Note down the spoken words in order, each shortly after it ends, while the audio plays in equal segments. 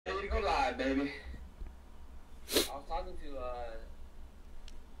Ready to go live, baby. I was talking to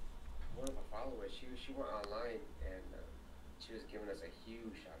one of our followers. She went online and she was giving us a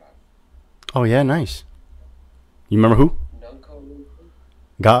huge shout out. Oh yeah, nice. You remember who? Nunco.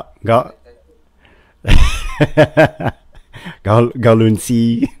 Got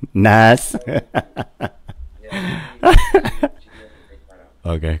Galunsi Nas. Yeah, she gave us a big shout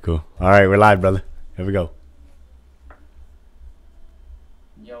out. Okay, cool. All right, we're live, brother. Here we go.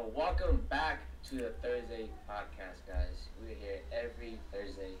 Yo, welcome back to the Thursday podcast, guys. We're here every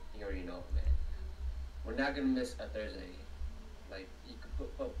Thursday. You already know, man. We're not gonna miss a Thursday. Like, you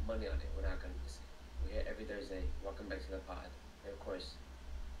could put money on it. We're not gonna miss it. We're here every Thursday. Welcome back to the pod. And of course,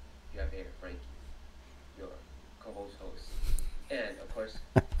 you have here Frankie, your co-host host. And of course,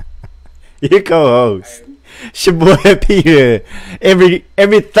 Your co-host, I'm it's your boy Peter.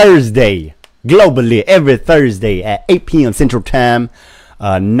 Every Thursday, globally, every Thursday at 8 p.m. Central Time,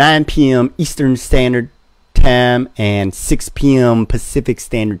 9 p.m. Eastern Standard Time, and 6 p.m. Pacific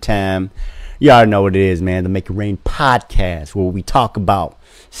Standard Time. You already know what it is, man. The Make It Rain podcast, where we talk about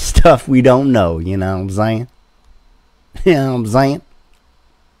stuff we don't know. You know what I'm saying? You know what I'm saying?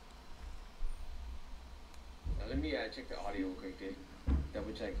 let me check the audio quick, dude.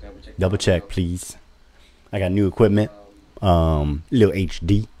 Double check the Double check, audio. please. I got new equipment. Little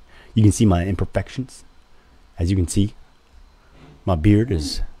HD. You can see my imperfections. As you can see, my beard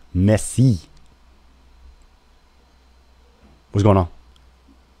is messy. What's going on?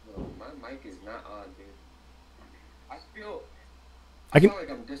 No, my mic is not on, dude. I feel I can like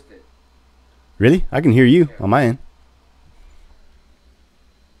I'm distant. really? I can hear you on my end.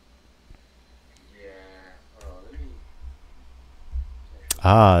 Yeah. Hold on, let me.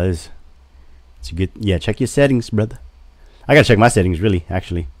 Ah, it's a good. Yeah, check your settings, brother. I gotta check my settings, really,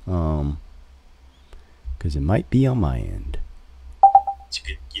 actually. Because it might be on my end. It's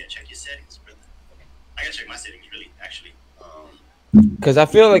good. Yeah, check your settings, brother. I gotta check my settings, really, actually. Cause I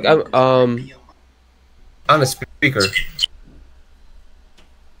feel like I'm on a speaker.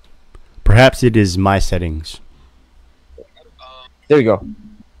 Perhaps it is my settings. There you go.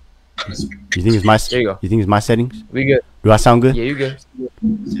 You think it's my? There you go. You think it's my settings? We good. Do I sound good? Yeah, you good.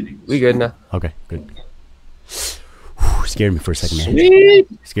 We good now. Okay, good. Whew, scared me for a second, man. Sweet.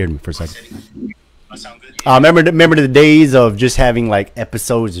 Scared me for a second. Remember the days of just having like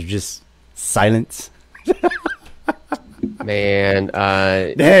episodes of just silence. Man,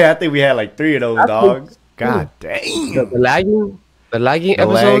 Hey, I think we had like 3 of those, dogs. God dang. the lagging The lag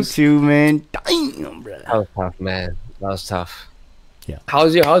episodes. too, man. Damn, brother. That was tough, man. That was tough. Yeah.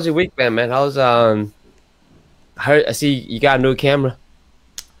 How's your week, man? How's I see you got a new camera.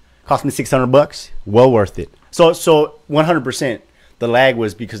 Cost me $600. Well worth it. So 100%. The lag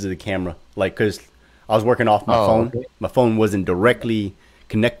was because of the camera, like because I was working off my phone. Okay. My phone wasn't directly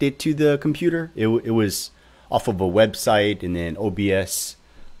connected to the computer. It was off of a website, and then OBS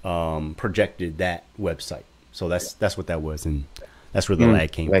projected that website. So that's what that was, and that's where the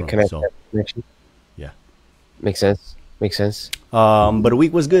lag came Like from. connect So connection. yeah. Makes sense. Makes sense. But a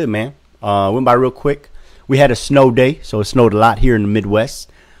week was good, man. Went by real quick. We had a snow day, so it snowed a lot here in the Midwest.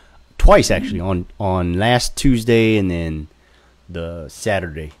 Twice actually, on last Tuesday and then the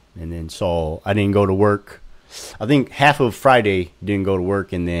Saturday. And then so I didn't go to work. I think half of Friday didn't go to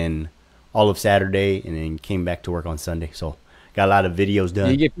work, and then all of Saturday, and then came back to work on Sunday. So got a lot of videos Do done.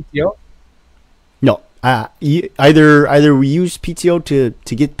 you get PTO? No, either we use PTO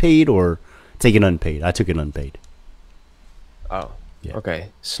to get paid or take it unpaid. I took it unpaid. Oh, Yeah. okay.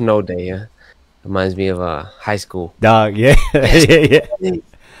 Snow day. Yeah, reminds me of high school. Dog, yeah. Yeah.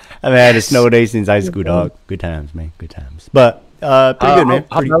 I've had a snow day since high school, dog. Good times, man. Good times. But pretty good, man.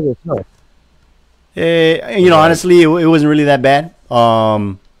 How Pretty, does it snow? honestly, it wasn't really that bad.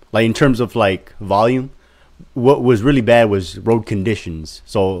 Like in terms of like volume, what was really bad was road conditions.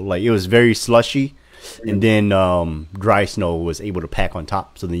 So like it was very slushy, and then dry snow was able to pack on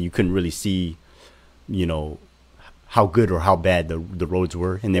top. So then you couldn't really see, how good or how bad the roads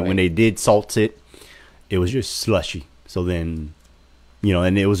were. And then when they did salt it, it was just slushy. So then,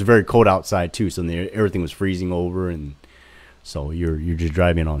 and it was very cold outside too. So then everything was freezing over, and so you're just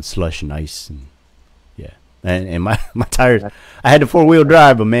driving on slush and ice, and yeah. And my tires, I had the 4-wheel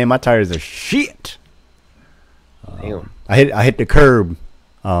drive, but man, my tires are shit. Damn. I hit the curb,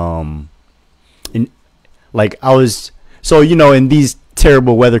 and like I was in these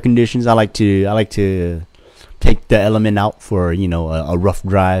terrible weather conditions, I like to take the element out for a rough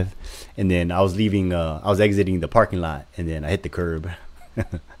drive, and then I was exiting the parking lot, and then I hit the curb.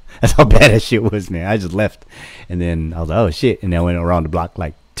 That's how bad that shit was, man. I just left, and then I was like, oh shit, and then I went around the block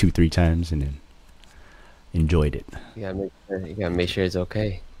like 2-3 times, and then enjoyed it. You gotta make sure it's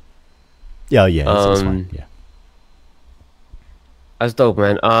okay. Yeah, yeah, it's fine. Yeah. That's dope,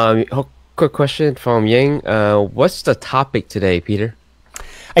 man. Quick question from Yang. What's the topic today, Peter?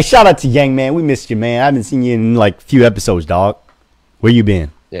 Hey, shout out to Yang, man. We missed you, man. I haven't seen you in like a few episodes, dog. Where you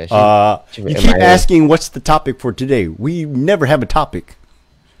been? Yeah, you keep asking what's the topic for today. We never have a topic.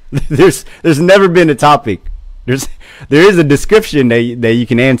 There's never been a topic. There is a description that you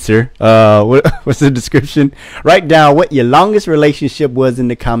can answer. What's the description? Write down what your longest relationship was in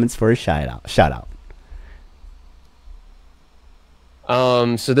the comments for a shout out.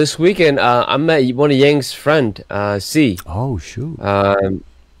 So this weekend, I met one of Yang's friend, C. Oh shoot.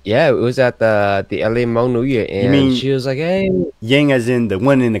 Yeah, it was at the LA Hmong New Year, and she was like, "Hey, Yang, as in the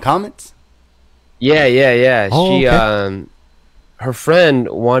one in the comments." Yeah. Oh, She okay. her friend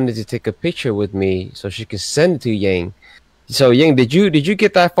wanted to take a picture with me so she could send it to Yang. So Yang, did you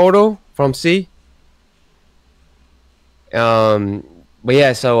get that photo from C? But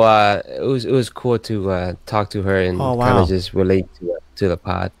yeah, so it was cool to talk to her and kind of just relate to the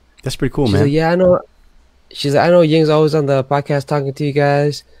pod. That's pretty cool, She's man. like, yeah, I know. She's like, I know Ying's always on the podcast talking to you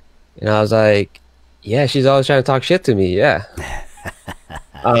guys, and I was like, yeah, she's always trying to talk shit to me. Yeah.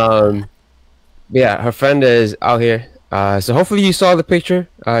 Yeah, her friend is out here. So hopefully you saw the picture.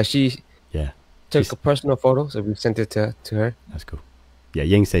 She took a personal photo, so we sent it to her. That's cool. Yeah,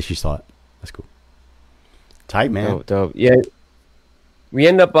 Yang says she saw it. That's cool. Tight, man. Dope. Yeah. We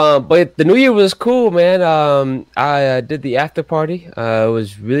end up, but the New Year was cool, man. I did the after party. It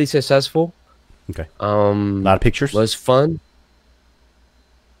was really successful. Okay. A lot of pictures. Was fun.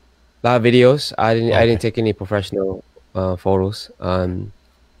 A lot of videos. I didn't take any professional photos.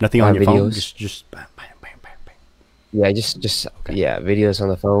 Nothing on your phone. Videos. Just bam, bam, bam, bam, bam. Yeah, just Okay. yeah, videos on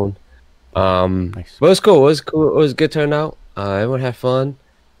the phone. Nice. But it was cool. It was cool. It was a good turnout. Everyone had fun,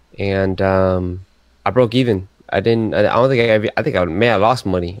 and I broke even. I don't think I think I may have lost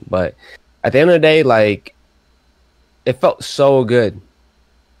money, but at the end of the day, like, it felt so good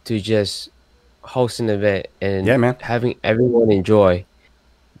to just host an event and Yeah, man. having everyone enjoy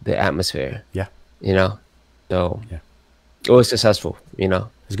the atmosphere. Yeah. You know, so Yeah. it was successful. You know,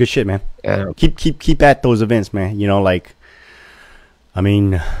 It's good shit, man. um, Keep at those events, man. You know, like, I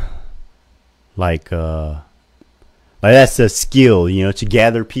mean, like that's a skill. You know, to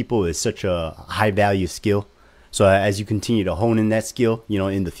gather people is such a high value skill. So as you continue to hone in that skill, you know,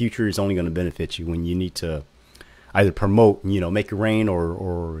 in the future, it's only going to benefit you when you need to either promote, you know, make it rain,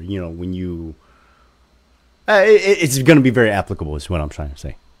 or you know, when you, it's going to be very applicable. Is what I'm trying to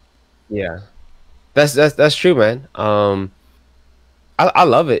say. yeah, that's true, man. I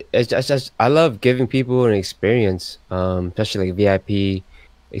love it. It's just I love giving people an experience, especially like VIP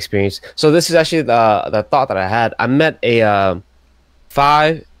experience. So this is actually the thought that I had. I met a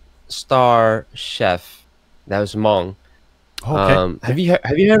 5-star chef that was Hmong. Oh, okay. Have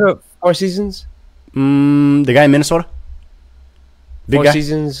you heard of Four Seasons? The guy in Minnesota. Big Four guy.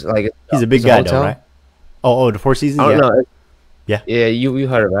 Seasons, like He's a big it's guy, hotel. though, right? Oh, the Four Seasons. I don't Yeah. know. Yeah. Yeah, you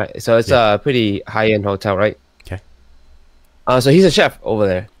heard it, right? So it's a pretty high end hotel, right? Okay. So he's a chef over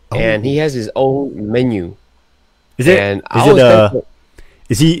there, Oh. and he has his own menu. Is it? And I Is it? was thankful-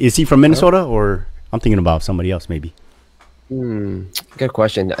 Is he from Minnesota, or I'm thinking about somebody else maybe? Good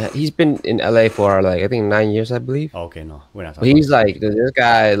question. He's been in LA for like I think 9 years, I believe. Oh, okay, no, we're not But talking. he's like this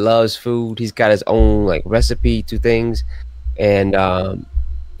guy loves food. He's got his own like recipe to things, and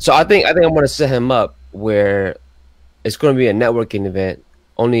so I think I'm gonna set him up where it's gonna be a networking event,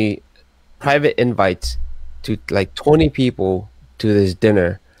 only private invites to like 20 people to this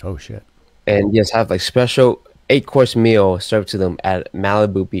dinner, Oh shit. and just have like special 8-course meal served to them at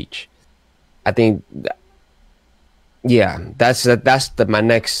Malibu Beach. I think. Yeah, that's my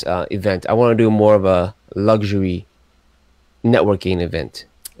next event. I want to do more of a luxury networking event.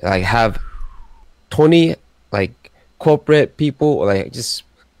 Like have 20 like corporate people or like just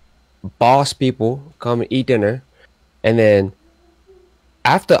boss people come and eat dinner, and then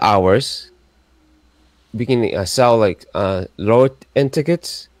after hours we can sell like lower end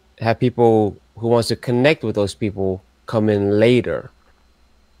tickets. Have people who wants to connect with those people come in later.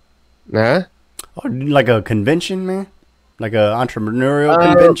 Nah. Oh, like a convention, man, like a entrepreneurial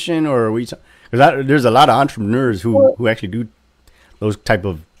convention, or because there's a lot of entrepreneurs who actually do those type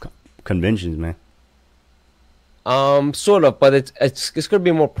of conventions, man. Sort of, but it's gonna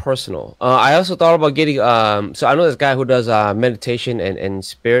be more personal. I also thought about getting so I know this guy who does meditation and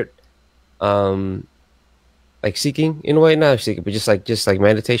spirit, like seeking in a way, not seeking, but just like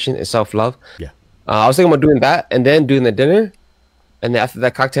meditation and self love. Yeah. I was thinking about doing that and then doing the dinner, and then after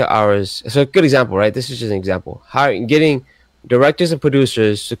that cocktail hours. So a good example, right? This is just an example. Getting directors and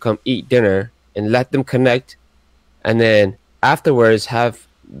producers to come eat dinner and let them connect, and then afterwards have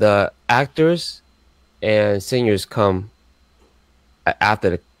the actors and singers come after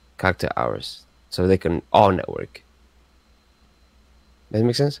the cocktail hours, so they can all network. Does that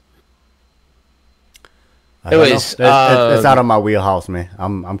make sense? I don't know. Anyways, That's out of my wheelhouse, man.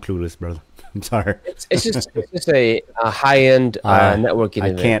 I'm clueless, brother. I'm sorry. it's just a high end networking I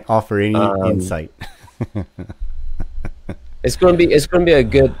event. can't offer any insight. It's gonna be a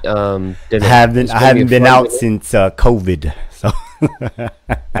good dinner. I haven't been fun out dinner. since COVID, so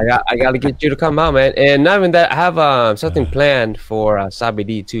I gotta get you to come out, man. And not even that, I have something planned for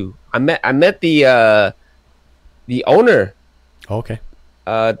Sabidi too. I met the owner okay.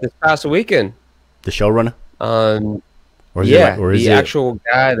 this past weekend. The showrunner, or is Yeah, it or is the it? actual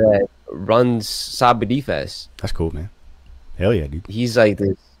guy that runs Sabidi Fest. That's cool, man. Hell yeah, dude. He's like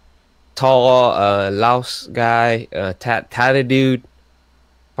this tall Laos guy, tatted dude,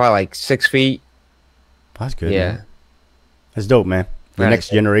 probably like 6 feet. That's good. Yeah. Man. That's dope, man. The Right.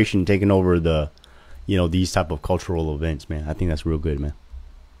 next generation taking over these type of cultural events, man. I think that's real good, man.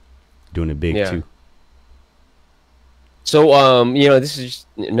 Doing it big Yeah. too. So this is just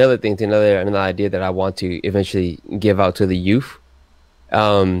another thing, another idea that I want to eventually give out to the youth.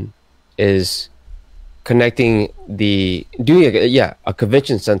 Is connecting a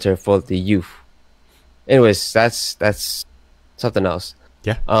convention center for the youth. Anyways, that's something else.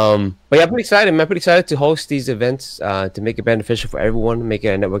 Yeah. But yeah, I'm pretty excited, man. Pretty excited to host these events, to make it beneficial for everyone, make it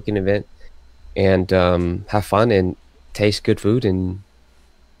a networking event, and have fun and taste good food and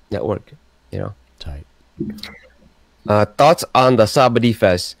network. Tight. Thoughts on the Sabadi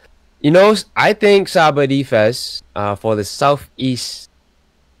Fest? I think Sabadi Fest for the Southeast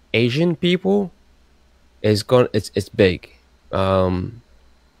Asian people it's big. For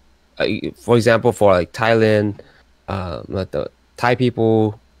example, for like Thailand, like the Thai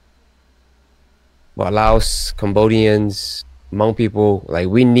people, Laos, Cambodians, Hmong people, like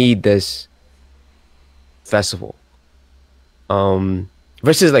we need this festival.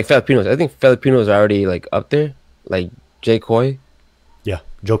 Versus like Filipinos. I think Filipinos are already like up there, like Jay Coy. Yeah.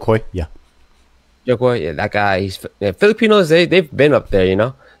 Joe Coy. Yeah. Joe Coy, yeah, that guy. Filipinos, they've been up there,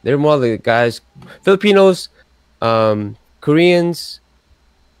 They're more the guys. Filipinos, Koreans,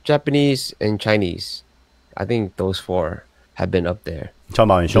 Japanese, and Chinese. I think those four have been up there. You talking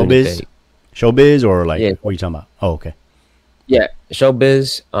about in Doing it showbiz? big. Showbiz or like Yeah. what are you talking about? Oh, okay. Yeah,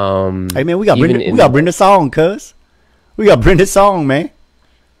 showbiz. Hey man, we got even Brenda. in We got Brenda song, cuz. We got Brenda song, man.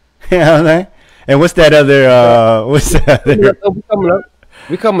 You know what I'm saying? And what's that other? What's that other? We coming up.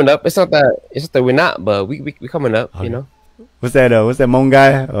 We coming up. It's not that we're not, but we coming up. Okay. What's that? What's that Hmong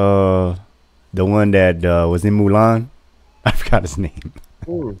guy? The one that was in Mulan. I forgot his name.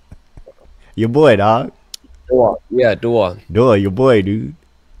 Mm. Your boy, dog. Dua. Yeah, Dua. Dora, your boy, dude.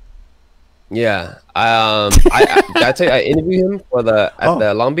 Yeah. I did I tell you I interviewed him for the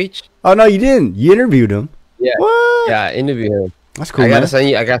Long Beach. Oh no, you didn't. You interviewed him. Yeah. What? Yeah, I interviewed him. That's cool, I man. gotta send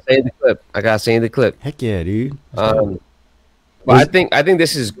you the clip. Heck yeah, dude. But I think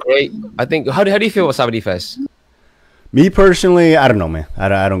this is great. I think how do you feel about Sabadi Fest? Me personally, I don't know, man.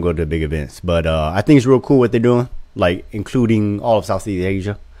 I don't go to big events, but I think it's real cool what they're doing, like including all of Southeast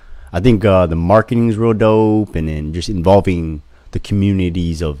Asia. I think the marketing is real dope, and then just involving the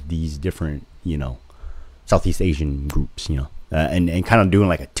communities of these different, Southeast Asian groups, and kind of doing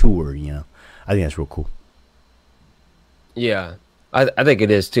like a tour, I think that's real cool. Yeah, I think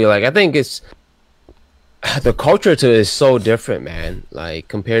it is too. Like I think it's the culture to it is so different, man. Like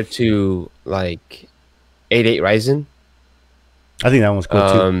compared to like 88 Rising. I think that one's cool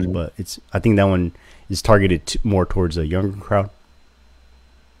too, but I think that one is targeted more towards a younger crowd.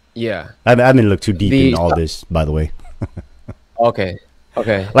 Yeah. I haven't looked too deep in all this, by the way. Okay.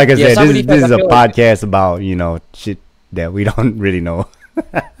 Like I said, Sabadi this Fest, is I a feel like- podcast about shit that we don't really know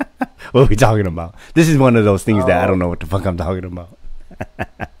what we talking about. This is one of those things that I don't know what the fuck I'm talking about.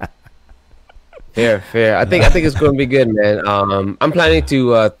 Fair. I think it's going to be good, man. I'm planning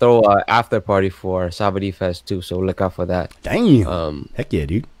to throw an after party for Sabadi Fest too, so look out for that. Damn. Heck yeah,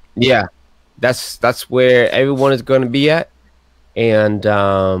 dude. Yeah, that's where everyone is going to be at, and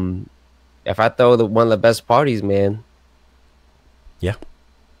if I throw one of the best parties, man, Yeah. you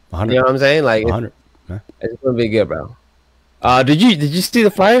 100. know what I'm saying? Like 100. it's going to be good, bro. Did you see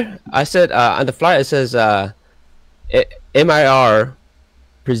the flyer? I said on the flyer it says MIR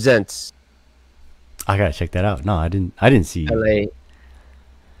presents I gotta check that out. No, I didn't see. LA.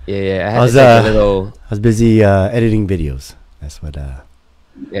 Yeah. I had I was, to take a little. I was busy editing videos. That's what. Yeah,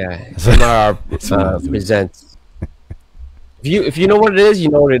 That's what- MIR that's what I was doing. presents. If you know what it is, you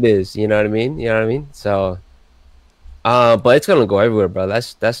know what it is. You know what I mean. So, but it's gonna go everywhere, bro.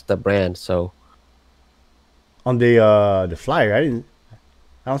 That's the brand. So On the flyer,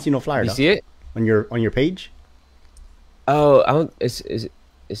 I don't see no flyer. You dog. see it? On your page? Oh, I don't.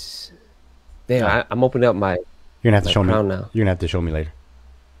 It's. Damn, Oh. I'm opening up my. You're gonna have to My show me. crown now. You're gonna have to show me later.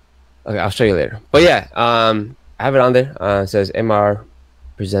 Okay, I'll show you later. But yeah, I have it on there. It says MR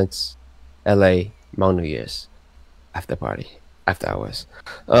presents LA Mount New Year's after party, after hours.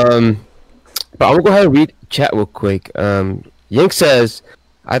 But I'm gonna go ahead and read chat real quick. Yink says,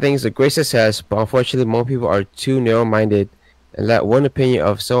 I think it's a great success, but unfortunately, more people are too narrow-minded and let one opinion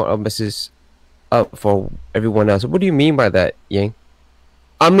of someone else messes up for everyone else. What do you mean by that, Yink?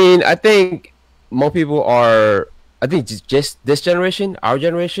 I mean, I think more people are. I think just this generation, our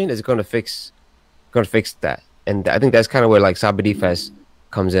generation, is gonna fix that, and I think that's kind of where like Sabadi Fest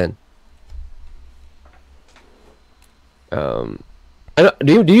comes in. Do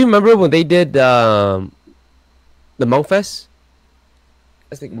you remember when they did the Hmong Fest?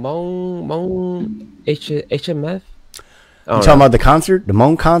 I think HMF. You talking about the concert, the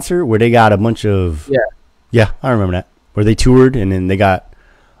Hmong concert, where they got a bunch of yeah, I remember that, where they toured and then they got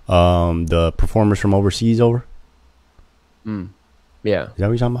the performers from overseas over. Yeah, Is that what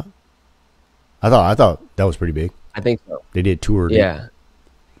you're talking about? I thought that was pretty big. I think so. They did tour. Yeah,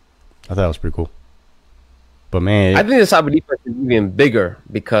 I thought that was pretty cool. But man, I think the Sabadi Fest is even bigger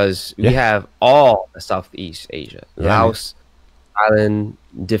because we have all of Southeast Asia, Laos, Thailand,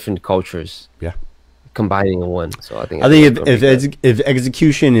 different cultures. Yeah. Combining in one. So I think if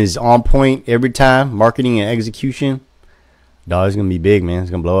execution is on point every time, marketing and execution, dog, it's gonna be big, man.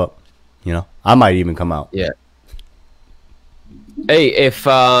 It's gonna blow up. You know, I might even come out. Yeah. Hey, if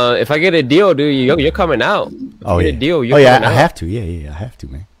I get a deal, dude, you're coming out. Oh Get yeah. a deal. Oh You're yeah, coming I out. have to. Yeah, I have to,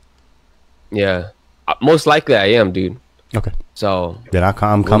 man. Yeah. Most likely I am, dude. Okay. So Then I'm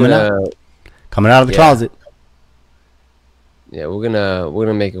we're coming out. gonna- Coming out of the Yeah. closet. Yeah, we're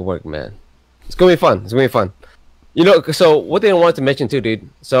gonna make it work, man. It's gonna be fun. It's gonna be fun. You know, so what they wanted to mention too, dude.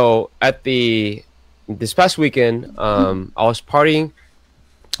 So at this past weekend, I was partying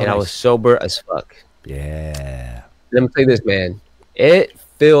and I nice. was sober as fuck. Yeah. Let me tell you this, man. It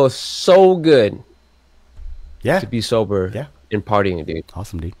feels so good Yeah. to be sober Yeah. and partying, dude.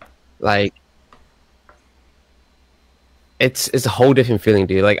 Awesome, dude. Like it's a whole different feeling,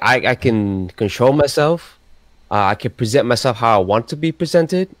 dude. Like I can control myself. I can present myself how I want to be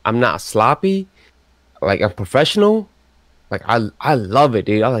presented. I'm not sloppy. Like I'm professional. Like I love it,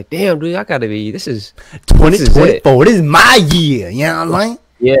 dude. I'm like, damn, dude, I gotta be. This is 2024. This is my year. You know what I'm saying?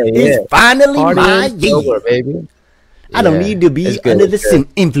 yeah. It's finally my Partying, year. sober, baby. I don't Yeah, need to be it's good, under the it's good.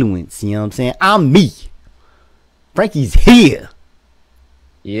 influence. You know what I'm saying? I'm me. Frankie's here.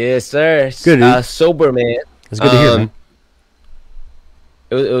 Yes, sir. Good, dude. Sober, man. It's good to hear, man.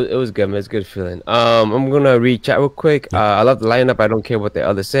 It was good, man. It's a good feeling. I'm gonna read chat real quick. I love the lineup. I don't care what the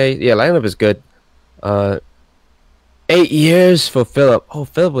others say. Yeah, lineup is good. 8 years for Philip. Oh,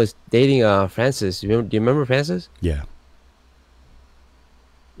 Philip was dating Francis. Do you remember Francis? Yeah.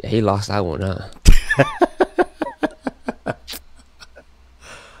 Yeah, he lost that one, huh?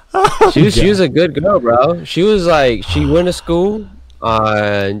 She was a good girl, bro. She was like she went to school.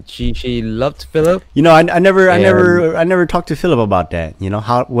 She loved Philip. You know, I never talked to Philip about that. You know,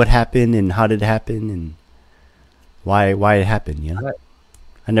 what happened and how did it happen and why it happened. You know,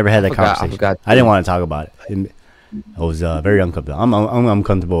 I never had that conversation. I didn't want to talk about it. I was very uncomfortable. I'm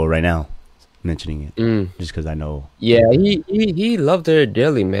uncomfortable right now mentioning it just because I know. Yeah, he loved her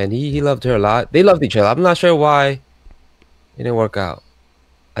dearly, man. He loved her a lot. They loved each other. I'm not sure why it didn't work out.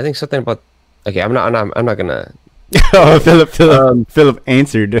 I think something about. Okay, I'm not gonna. Oh, Philip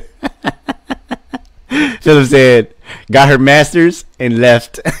answered. Philip said, "Got her master's and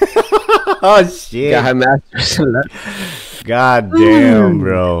left." Oh shit! Got her master's and left. God damn,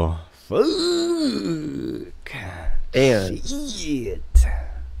 bro. Fuck. Damn. Shit.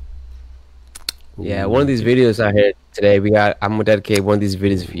 Yeah, one of these videos I heard today. I'm gonna dedicate one of these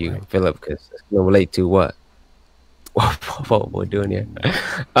videos for you, Philip, because it's gonna relate to what we're doing here.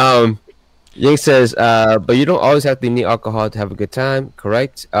 Ying says, but you don't always have to need alcohol to have a good time,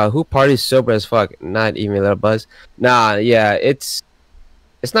 correct? Who parties sober as fuck? Not even a little buzz. Nah, yeah, it's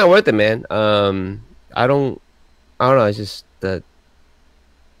not worth it, man. I don't know. It's just that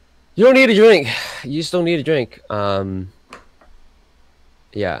you don't need a drink. You just don't need a drink.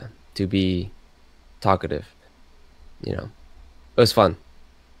 Yeah, to be talkative. You know, it was fun.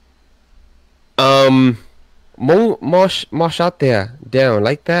 Mosh out there, down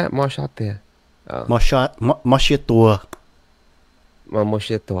like that. Mosh out there. Mosh your tour.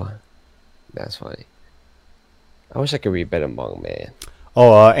 Mosh out. That's funny. I wish I could read better Hmong, man.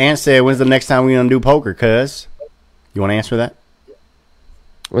 Oh, Ant said, "When's the next time we gonna do poker?" Cuz, you want to answer that?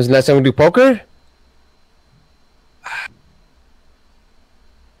 When's the last time we do poker?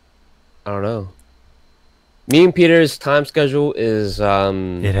 I don't know. Me and Peter's time schedule is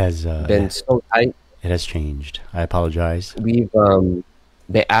It has been so tight. it has changed. I apologize. We've been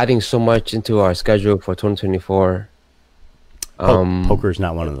adding so much into our schedule for 2024. Poker is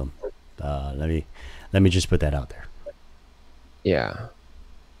not one of them. Let me just put that out there. Yeah.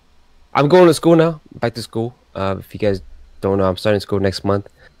 I'm going to school now. Back to school. If you guys don't know, I'm starting school next month.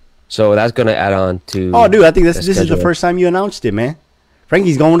 So that's gonna add on to. Oh, dude, I think this is the schedule. first time you announced it, man.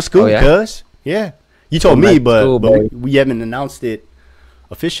 Frankie's going to school, Oh, yeah? cuz. Yeah. You told Going me, back to but, school, but boy. we haven't announced it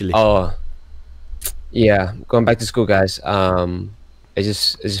officially. Oh, yeah. Going back to school, guys. It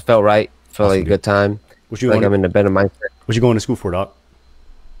just felt right. Felt Awesome, like a good time. What you Like going? I'm in a better mindset. What you going to school for, dog?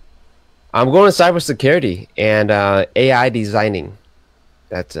 I'm going to cybersecurity and AI designing.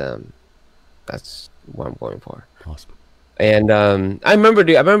 That's what I'm going for. Awesome. And I remember,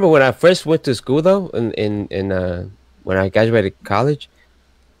 dude. I remember when I first went to school though, in when I graduated college,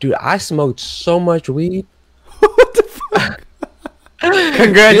 dude. I smoked so much weed.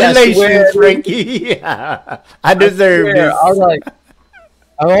 Congratulations, swear. Frankie. I deserve Yeah, this. I was like,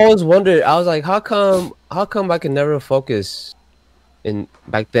 I always wondered. I was like, how come I could never focus? In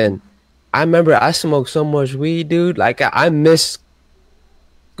back then, I remember I smoked so much weed, dude. Like I miss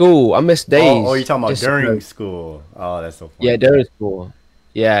school. I miss days. Oh, you're talking about just during because- school. Oh, that's so funny. Yeah, during school.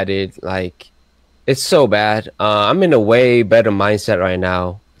 Yeah, dude. Like, it's so bad. I'm in a way better mindset right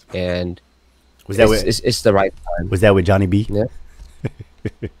now, and Was that with, it's the right time. was that with Johnny B? Yeah.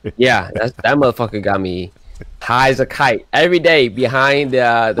 Yeah, that motherfucker got me high as a kite every day behind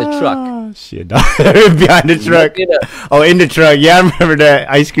the truck. Oh, shit. Behind the truck. Look it up. Oh, in the truck. Yeah, I remember that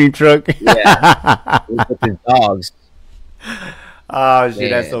ice cream truck. Yeah, with the dogs. Oh,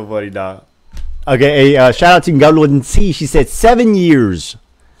 shit. That's Man. so funny, dog. Okay, hey, shout out to Galwin C. She said 7 years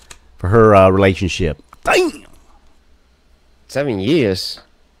for her relationship. Damn. 7 years.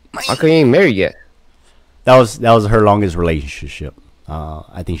 How come you ain't married yet? That was her longest relationship.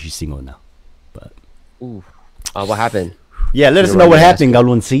 I think she's single now. Ooh. What happened? Yeah, let us You're know right, what yeah, happened,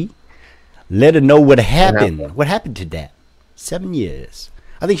 Galwin C. Let her know what happened. happened? What happened to that? 7 years.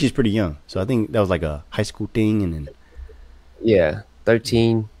 I think she's pretty young, so I think that was like a high school thing, and then Yeah,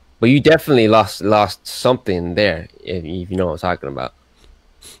 13. But you definitely lost something there, if you know what I'm talking about.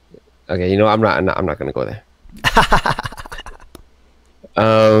 Okay, you know I'm not gonna go there.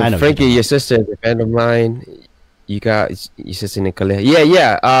 know what Frankie, you're your sister is a friend of mine. You got your sister named Kalia.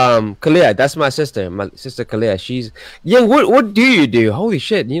 Yeah. Kalia, that's my sister. My sister Kalia. She's young. What do you do? Holy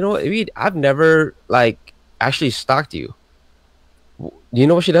shit! You know what? I've never like actually stalked you. Do you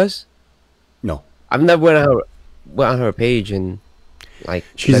know what she does? no. I've never went on her page and like.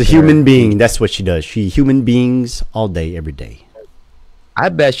 She's a looked at her. human being. That's what she does. She human beings all day, every day. I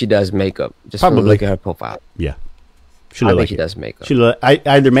bet she does makeup. Just from Probably. look at her profile. Yeah. She I look bet like she it. does makeup. She look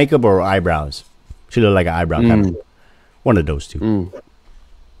either makeup or eyebrows. She look like an eyebrow kind of. One of those two.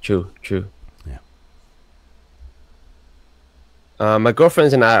 True. Yeah. My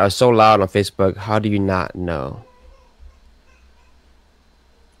girlfriends and I are so loud on Facebook. How do you not know?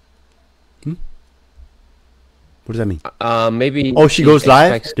 What does that mean? Maybe. Oh, she goes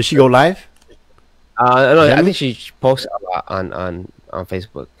live. expects- Does she go live? No, that I mean? think she posts a lot on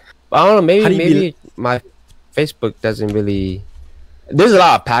Facebook. But I don't know. How do Maybe you maybe my Facebook doesn't really. There's a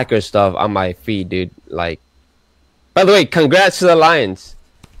lot of Packers stuff on my feed, dude. Like, by the way, congrats to the Lions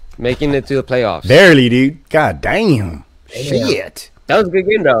making it to the playoffs. Barely, dude. God damn. Shit. That was a good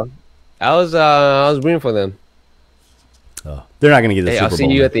game, though. I was rooting for them. Oh, they're not gonna get the Hey, Super I'll see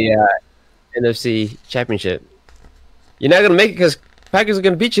Bowl. you at the NFC Championship. You're not gonna make it because Packers are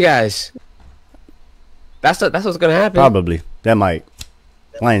gonna beat you guys. That's what's gonna happen. Probably. That might.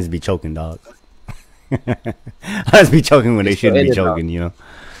 Lions be choking, dog. Lions be choking when they Still shouldn't be in it, though. choking, you know.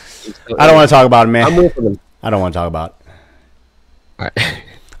 I don't want to talk about it, I'm man. rooting for them. I don't want to talk about it. All right.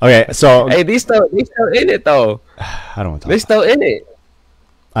 Okay, so Hey, they still in it though. I don't want to They talk. still in it.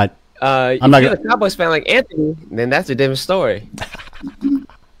 I, If I'm not you're gonna- a Cowboys fan like Anthony, then that's a different story.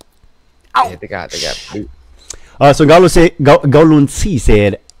 Yeah, they got beat. So Golun C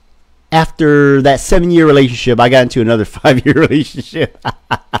said, after that 7-year relationship, I got into another 5-year relationship.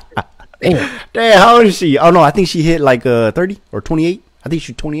 Damn. Damn, how old is she? Oh no, I think she hit like 30 or 28. I think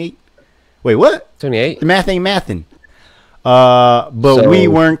she's 28. Wait, what? 28. The math ain't mathing. But So- we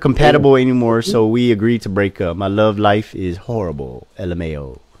weren't compatible anymore, so we agreed to break up. My love life is horrible.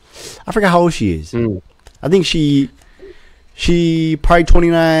 LMAO. I forgot how old she is. I think she probably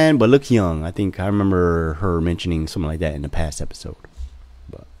 29, but look young. I think I remember her mentioning something like that in the past episode.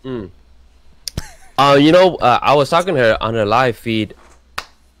 I was talking to her on her live feed.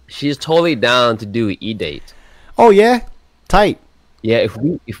 She's totally down to do E-date. Oh yeah, tight. Yeah,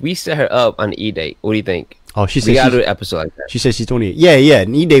 if we set her up on an E-date, what do you think? Oh, she We said gotta do she, an episode like that. she said she's 28. Yeah, yeah.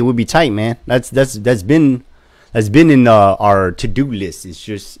 An E-Day would be tight, man. That's been in our to-do list. It's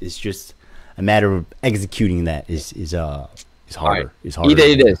just a matter of executing that is harder. Alright. It's harder.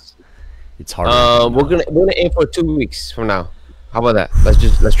 E-date it is. It's harder. We're gonna aim for 2 weeks from now. How about that?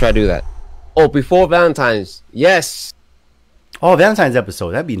 Let's try to do that. Oh, before Valentine's. Yes. Oh, Valentine's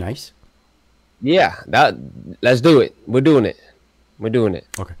episode. That'd be nice. Yeah. Let's do it. We're doing it. We're doing it.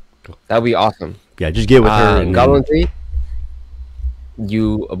 Okay, cool. That'd be awesome. Yeah, just get with her. And Goblin 3,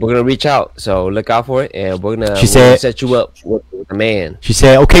 we're gonna reach out, so look out for it, and we're gonna set you up with a man. She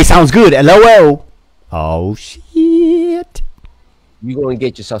said, "Okay, sounds good." LOL. Oh shit! You're gonna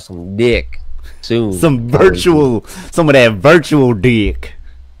get yourself some dick soon. Some of that virtual dick.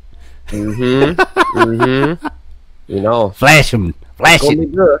 Mm-hmm. You know, Flash him. Flash gonna be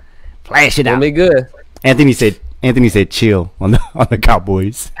it. good. Flash it Gonna out. be good. Anthony said, "Chill on the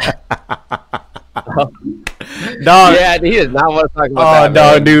Cowboys." Dog. Yeah, he does not want to talk about Oh, that.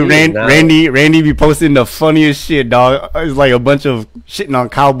 dog, man. dude, He is not. Randy be posting the funniest shit, dog. It's like a bunch of shitting on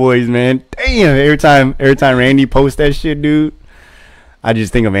Cowboys, man. Damn, every time Randy posts that shit, dude, I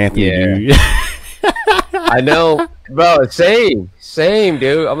just think of Anthony, Yeah. dude. I know, bro. Same,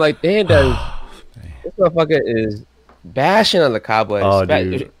 dude. I'm like, damn, this motherfucker is bashing on the Cowboys. Oh,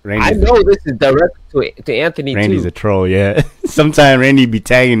 dude, I know this is direct to Anthony Randy's too. a troll, yeah. Sometimes Randy be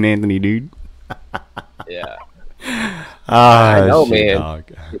tagging Anthony, dude. Yeah, I know, man. Dog.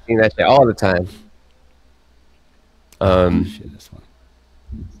 I see that shit all the time. Shit, that's fun.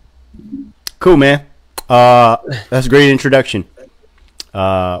 Cool, man. That's a great introduction.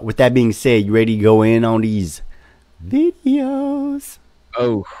 With that being said, you ready to go in on these videos?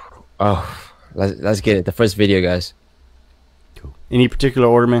 Oh, let's get it. The first video, guys. Cool. Any particular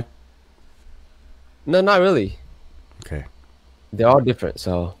order, man? No, not really. Okay. They're all different.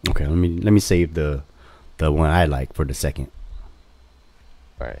 So, Okay. Let me save the one I like for the second.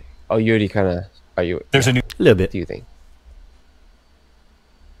 all right. Oh, you already kind of. Are you? There's a new A little What bit. do you think?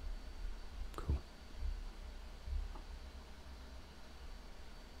 Cool.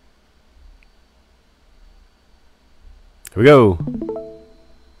 Here we go.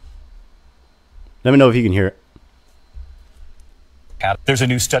 Let me know if you can hear it. There's a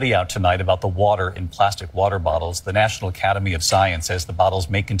new study out tonight about the water in plastic water bottles. The National Academy of Science says the bottles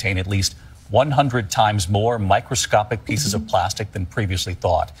may contain at least 100 times more microscopic pieces of plastic than previously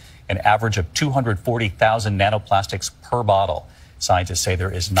thought, an average of 240,000 nanoplastics per bottle. Scientists say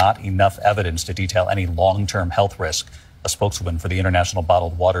there is not enough evidence to detail any long-term health risk. A spokeswoman for the International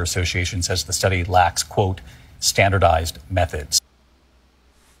Bottled Water Association says the study lacks, quote, standardized methods.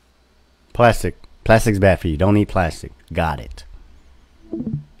 Plastic's bad for you. Don't eat plastic. Got it.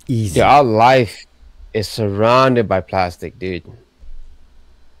 Easy. Yeah, our life is surrounded by plastic, dude.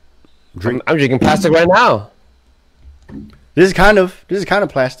 Drink. I'm drinking plastic right now. This is kind of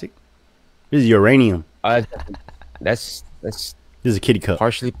plastic. This is uranium. That's This is a kitty cup.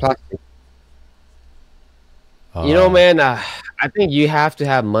 partially plastic. You know, man, I think you have to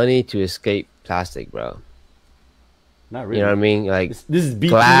have money to escape plastic, bro. Not really. You know what I mean? Like This is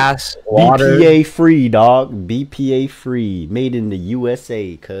glass, water. BPA free, dog. BPA free, made in the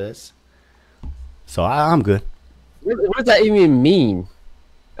USA, cuz. So I'm good. What does that even mean?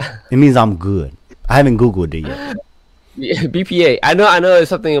 It means I'm good. I haven't Googled it yet. Yeah, BPA. I know it's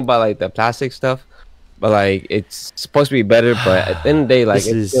something about like the plastic stuff, but like it's supposed to be better. But at the end of the day, like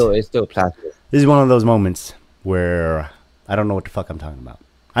This it's still plastic. This is one of those moments where I don't know what the fuck I'm talking about.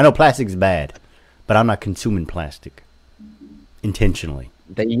 I know plastic's bad, but I'm not consuming plastic intentionally.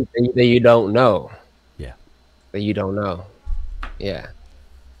 That you don't know. Yeah. That you don't know. Yeah.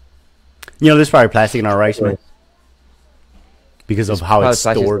 You know, there's probably plastic in our rice, man. Because of how it's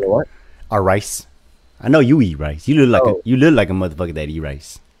Plastic in stored. what? Our rice. I know you eat rice. You look like a motherfucker that eat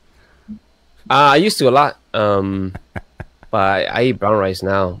rice. I used to a lot. But I eat brown rice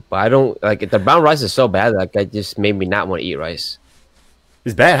now. But I don't like the brown rice is so bad. Like it just made me not want to eat rice.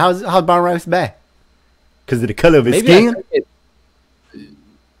 It's bad. How's brown rice bad? Because of the color of its Maybe I skin? cook it.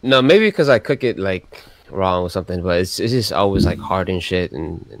 No, maybe because I cook it like wrong or something. But it's just always like hard and shit,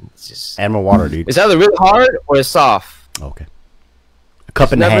 and it's just Add more water, dude. it's either really hard or it's soft. Okay. A cup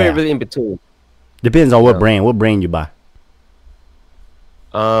It's and a never half. really in between. Depends on what No. brand. What brand you buy.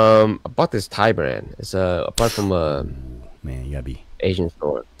 I bought this Thai brand. It's apart from a Man, you gotta be Asian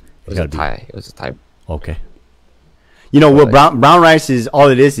store. It was gotta a be- Thai. It was a Thai. okay. You know what brown rice is? All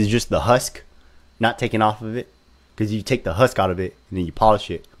it is just the husk, not taken off of it. Because you take the husk out of it and then you polish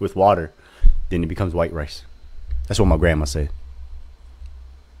it with water, then it becomes white rice. That's what my grandma said.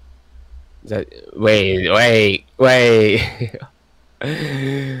 Wait.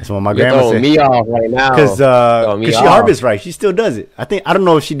 That's what my You're grandma throwing said. me off right now. Because Throwing me she off. harvests rice. She still does it. I don't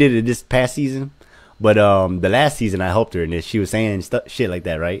know if she did it this past season, but the last season I helped her, and she was saying shit like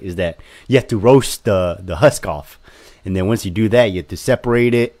that, right? Is that you have to roast the husk off, and then once you do that, you have to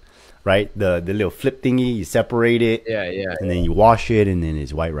separate it, right? The little flip thingy, you separate it, Yeah. and then you wash it, and then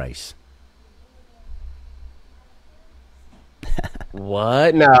it's white rice.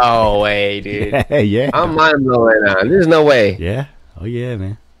 What? No way, dude. Yeah. I'm mind blowing now. There's no way. Yeah. Oh yeah,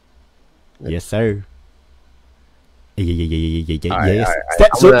 man. Yes, sir. Yeah. All right, Yes.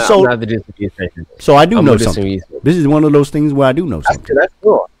 all right. I'm gonna have to do some research. So I do I'm know gonna do some something. research. This is one of those things where I do know something. That's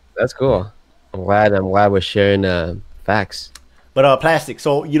cool. That's cool. I'm glad we're sharing facts. But plastic.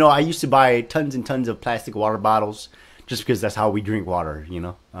 So I used to buy tons and tons of plastic water bottles just because that's how we drink water.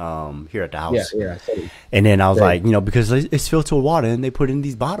 Here at the house. Yeah. And then I was Right. like, because it's filtered water and they put it in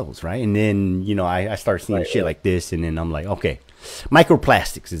these bottles, right? And then I start seeing shit like this, and then I'm like, okay,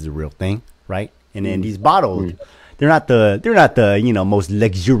 microplastics is a real thing, right? And then these bottles, they're not the most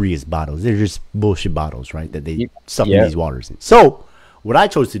luxurious bottles. They're just bullshit bottles, right? That they stuff in these waters in. So what I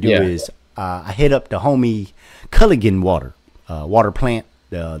chose to do is I hit up the homie Culligan water plant.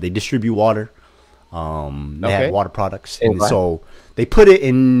 They distribute water. They have water products, and so they put it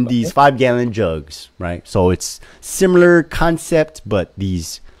in these 5-gallon jugs, right? So it's similar concept, but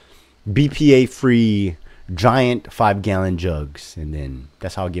these BPA free giant 5-gallon jugs, and then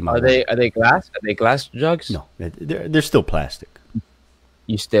that's how I get my. Are they glass? Are they glass jugs? No, they're still plastic.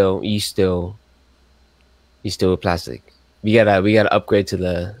 You still with plastic. We gotta upgrade to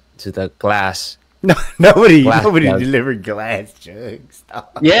the glass. No, nobody Glass jugs. delivered glass jugs.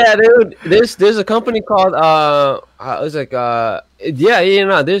 Yeah, dude. There's a company called it's like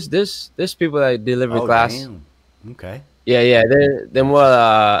there's people that deliver glass. Damn. Okay. Yeah. They're more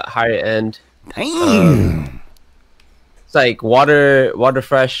higher end. Damn. It's like water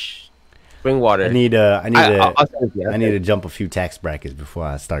fresh, spring water. I need I'll send it to you. to jump a few tax brackets before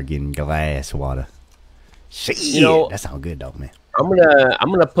I start getting glass water. Shit, that sounds good though, man. I'm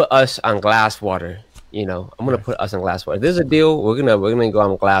gonna put us on glass water. I'm gonna put us on glass water. There's a deal. We're gonna go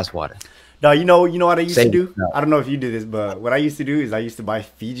on glass water. No, you know what I used to Same. do? No. I don't know if you did this, but what I used to do is I used to buy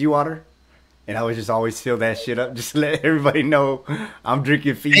Fiji water, and I would just always fill that shit up just to let everybody know I'm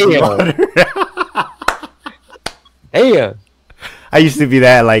drinking Fiji water. Hey, I used to be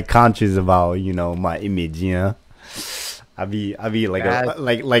that like conscious about my image, I be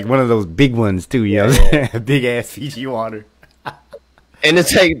like like one of those big ones too, big ass Fiji water. and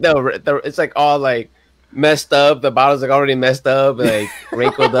it's like it's like all like messed up. The bottle's like already messed up, like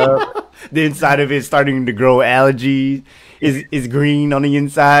wrinkled up. The inside of it starting to grow algae. Is green on the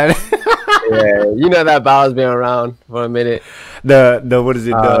inside. Yeah, that bottle's been around for a minute. The what is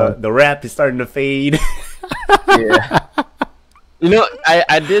it? The wrap is starting to fade. Yeah.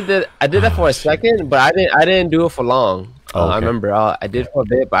 I did that for a second, but I didn't do it for long. Oh, okay. I remember I did for a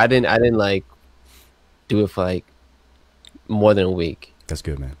bit, but I didn't like do it for like more than a week. That's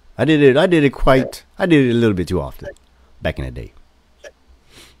good, man. I did it a little bit too often back in the day.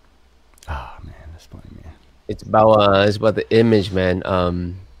 Oh man, that's funny, man. It's about the image, man.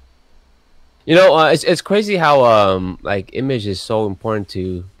 It's crazy how like image is so important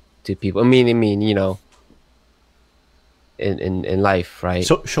to people. I mean, in life, right?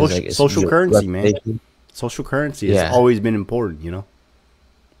 So, social currency, man. Social currency has always been important,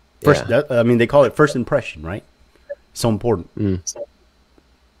 First, they call it first impression, right? So important.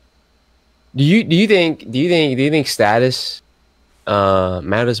 Do you think status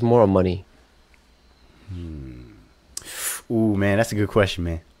matters more or money? Ooh, man, that's a good question,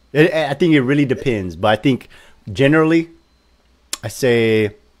 man. I think it really depends, but I think generally, I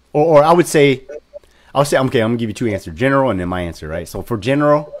say, or I would say, okay, I'm gonna give you two answers: general and then my answer, right? So for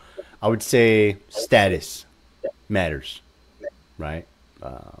general, I would say status matters, right?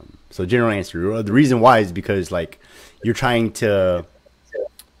 So general answer. The reason why is because like you're trying to,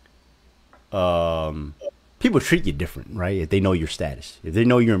 people treat you different, right? If they know your status, if they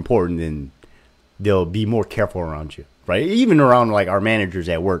know you're important, then they'll be more careful around you, right? Even around like our managers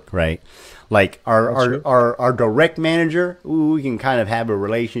at work, right? Like our direct manager, we can kind of have a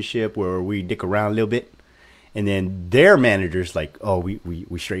relationship where we dick around a little bit, and then their managers like, oh, we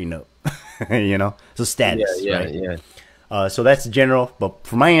straighten up, So status, right? Yeah. So that's general, but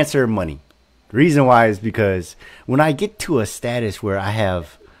for my answer, money. The reason why is because when I get to a status where I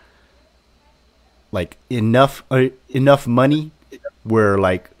have like enough money, where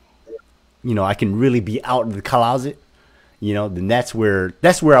like, I can really be out in the closet, then that's where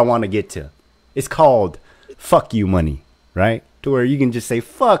I want to get to. It's called fuck you money, right? to where you can just say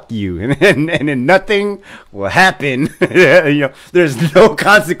fuck you, and then nothing will happen. You know, there's no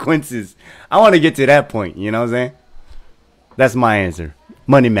consequences. I want to get to that point. You know what I'm saying? That's my answer.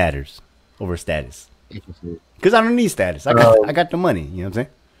 Money matters over status. Because I don't need status. I got the money. You know what I'm saying?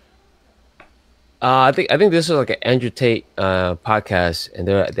 I think this is like an Andrew Tate podcast, and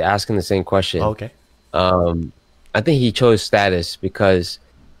they're asking the same question. Okay. I think he chose status because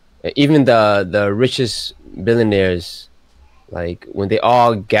even the richest billionaires, like when they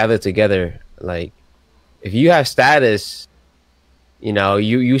all gather together, like if you have status, you know,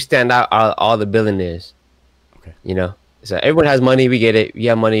 you stand out all the billionaires. Okay. You know, so everyone has money. We get it. We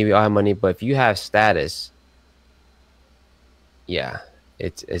have money. We all have money. But if you have status, yeah,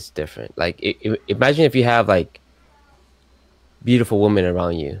 it's different. Like imagine if you have like beautiful women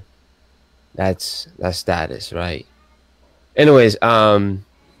around you. That's status, right? Anyways,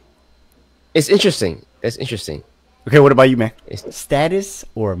 it's interesting. It's interesting. Okay, what about you, man? Status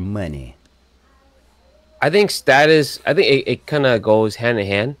or money? I think status. I think it kind of goes hand in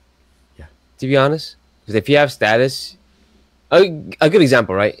hand. Yeah. To be honest, because if you have status, a good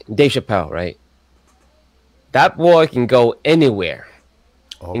example, right? Dave Chappelle, right? That boy can go anywhere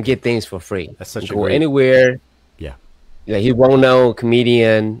and get things for free. That's such a go great anywhere. Yeah. Yeah, he's well-known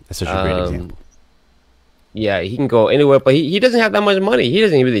comedian. That's such a great example. Yeah, he can go anywhere, but he doesn't have that much money. He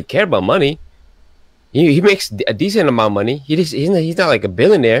doesn't really care about money. He makes a decent amount of money. He's not like a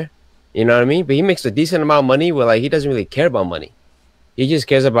billionaire, you know what I mean? But he makes a decent amount of money where like he doesn't really care about money. He just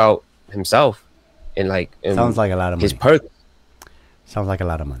cares about himself and like sounds like a lot of money. His perks. Sounds like a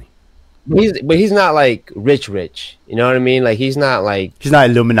lot of money. But he's not like rich. You know what I mean? Like he's not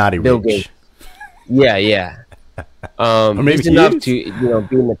Illuminati Bill rich. Gates. Yeah. Or maybe he's enough to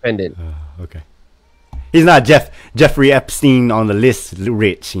be independent. Okay. He's not Jeffrey Epstein on the list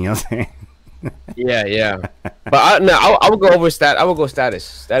rich. You know what I'm saying? Yeah. But I would go over I would go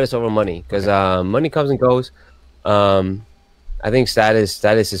status over money because money comes and goes. I think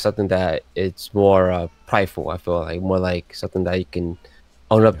status is something that it's more prideful. I feel like more like something that you can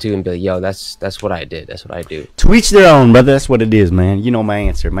own up to and be like, yo, that's what I did. That's what I do. To each their own, brother. That's what it is, man. You know my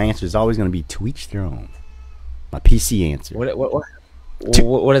answer. My answer is always going to be to each their own. My PC answer.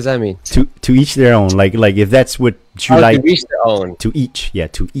 What does that mean? To each their own. Like if that's what you like. To each their own. To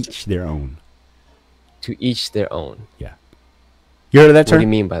each their own. To each their own. Yeah. You heard of that term? What do you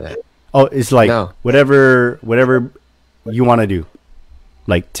mean by that? Oh, it's like whatever you want to do.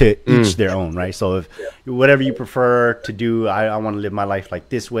 Like to each their own, right? So if whatever you prefer to do, I want to live my life like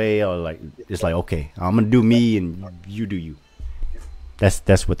this way, or like it's like okay, I'm gonna do me and you do you.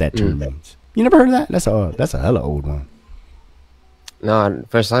 That's what that term means. You never heard of that? That's a hella old one. No,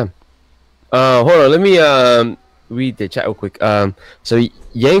 first time. Hold on, let me read the chat real quick. So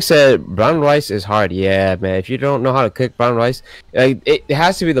Yang said brown rice is hard. Yeah, man. If you don't know how to cook brown rice, it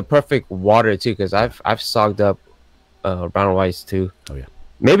has to be the perfect water too. Because I've soaked up brown rice too. Oh yeah.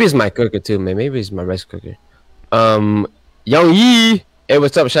 Maybe it's my cooker too, man. Maybe it's my rice cooker. Young Yi. Hey,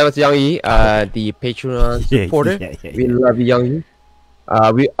 what's up? Shout out to Young Yi, the Patreon supporter. Yeah. We love you, Young Yi.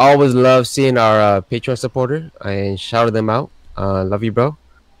 We always love seeing our Patreon supporter and shout them out. Love you, bro.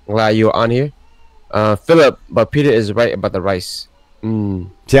 Glad you're on here. Philip, but Peter is right about the rice.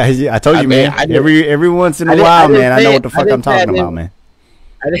 Yeah, I told you, man. Every once in a while, man, I know what the fuck I'm talking about, man.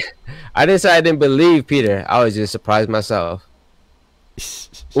 I didn't say I didn't believe Peter. I was just surprised myself.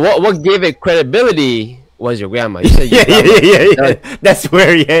 What gave it credibility was your grandma. You said your grandma. Yeah. That's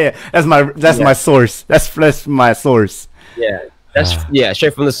where, That's my source. That's my source. Yeah, that's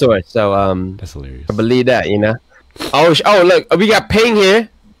straight from the source. So that's hilarious. I believe that, you know. Oh, look, we got Ping here.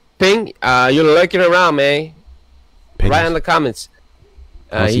 Ping, you're lurking around, man. Right in the comments.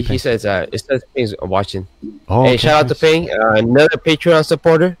 He says it says Ping's watching. Oh, hey, shout out to Ping, another Patreon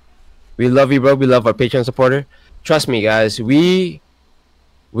supporter. We love you, bro. We love our Patreon supporter. Trust me, guys.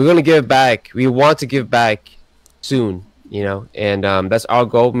 We're gonna give back. We want to give back soon, you know, and that's our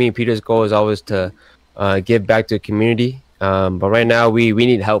goal. Me and Peter's goal is always to give back to the community. But right now we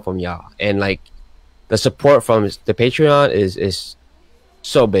need help from y'all, and like the support from the Patreon is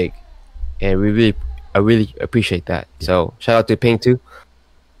so big, and I really appreciate that. So shout out to Ping too.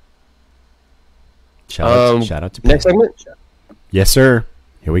 Shout out to Ping. Next segment. Yes, sir.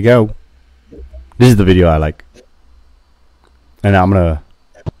 Here we go. This is the video I like, and I'm gonna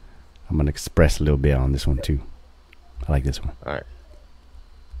express a little bit on this one too. I like this one. All right.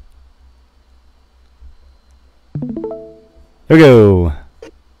 Here we go.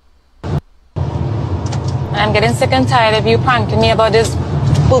 I'm getting sick and tired of you pranking me about this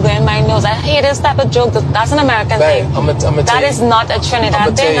booger in my nose. I hate this type of joke. That's an American thing. That is not a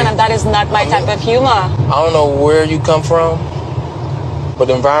Trinidad thing, and that is not my type of humor. I don't know where you come from, But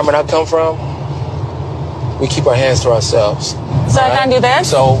the environment I come from, we keep our hands to ourselves. So I can't do that?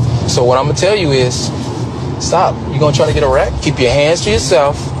 So what I'm gonna tell you is, stop. You're gonna try to get a wreck? Keep your hands to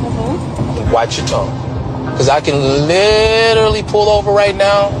yourself. And watch your tongue. Because I can literally pull over right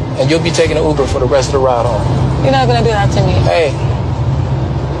now, and you'll be taking an Uber for the rest of the ride home. You're not gonna do that to me. Hey.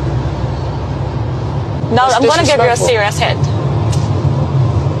 No, I'm gonna give you a serious hit.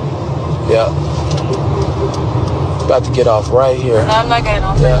 Yeah. About to get off right here. No, I'm not getting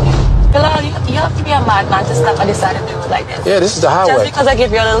off. Yeah. Bilal, you have to be a madman to stop and decide to do it like this. Yeah, this is the highway. Just because I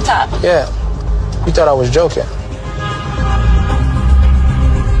give you a little tap. Yeah. You thought I was joking.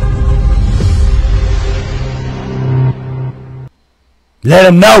 Let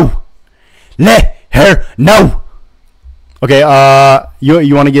him know. Let her know. Okay,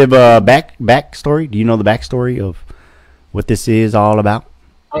 you want to give a backstory? Do you know the backstory of what this is all about?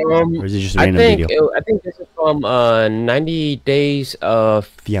 Or is it just a random video? I think this is from 90 Days of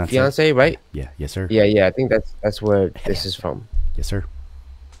Fiance, right? Yeah, yes sir. Yeah. I think that's where this is from. Yes sir.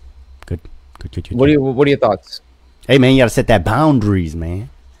 Good. What are your thoughts? Hey man, you gotta set that boundaries, man.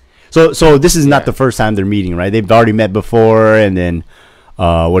 So this is not the first time they're meeting, right? They've already met before, and then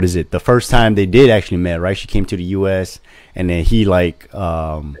what is it? The first time they did actually met, right? She came to the U.S. and then he like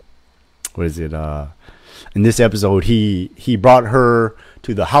what is it? In this episode, he brought her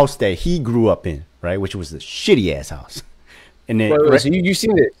to the house that he grew up in, right? Which was the shitty ass house. And then so you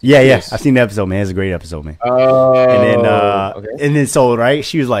seen it? Yeah, I've seen the episode, man. It's a great episode, man. And then so right,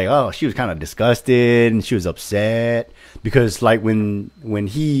 she was like, oh, she was kind of disgusted and she was upset because like when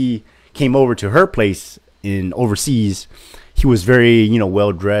he came over to her place in overseas, he was very,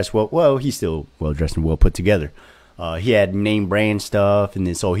 well dressed. Well, he's still well dressed and well put together. He had name brand stuff, and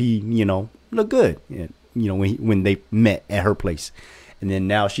then so he, looked good. When they met at her place, and then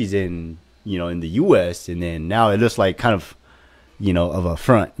now she's in, in the U.S. and then now it looks like kind of, of a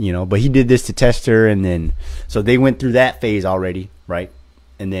front, But he did this to test her, and then so they went through that phase already, right?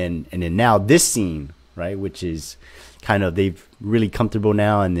 And then now this scene, right, which is kind of they've really comfortable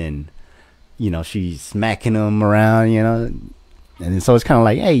now, and then. She's smacking him around, and then so it's kind of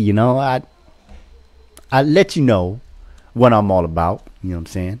like, hey, I let you know what I'm all about. You know what I'm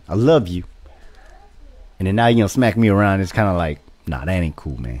saying? I love you. And then now you're going to smack me around. It's kind of like, nah, that ain't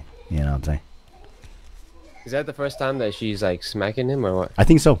cool, man. You know what I'm saying? Is that the first time that she's like smacking him or what? I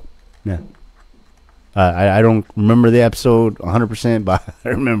think so. Yeah. I don't remember the episode 100%, but I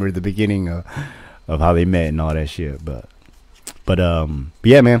remember the beginning of how they met and all that shit. But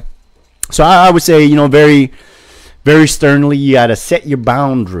yeah, man. So I would say, very, very sternly, you gotta set your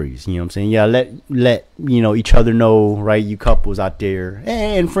boundaries. You know what I'm saying? Yeah, let each other know, right? You couples out there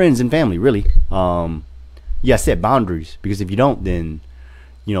and friends and family, really. You gotta set boundaries, because if you don't, then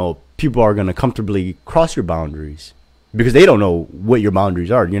people are gonna comfortably cross your boundaries because they don't know what your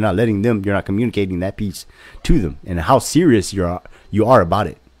boundaries are. You're not letting them. You're not communicating that piece to them, and how serious you are about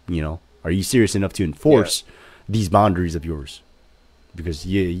it. Are you serious enough to enforce these boundaries of yours?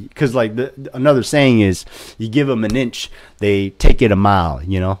 Because like another saying is, you give them an inch, they take it a mile,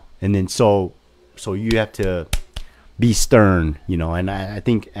 and then so you have to be stern, and I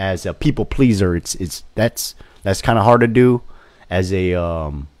think as a people pleaser, that's kind of hard to do. As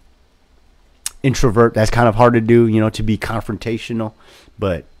a introvert, that's kind of hard to do, to be confrontational,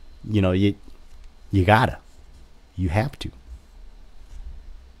 but you have to.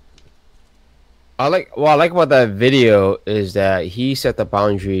 I like about that video is that he set the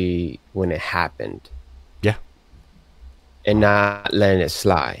boundary when it happened. Yeah. And not letting it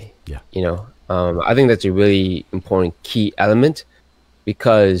slide. Yeah. I think that's a really important key element,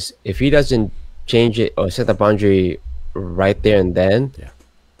 because if he doesn't change it or set the boundary right there and then,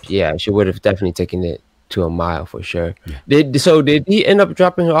 she would have definitely taken it to a mile for sure. Yeah. Did he end up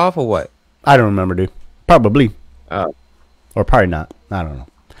dropping her off or what? I don't remember, dude. Probably. Or probably not. I don't know.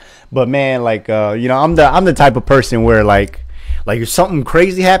 But man, like I'm the type of person where like if something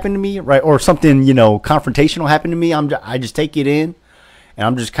crazy happened to me, right, or something confrontational happened to me, I just take it in, and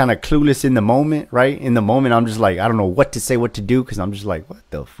I'm just kind of clueless in the moment, right? In the moment, I'm just like, I don't know what to say, what to do, because I'm just like, what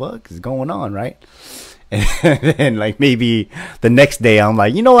the fuck is going on, right? And then like maybe the next day, I'm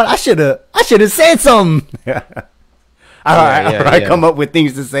like, you know what, I should have said something. I come up with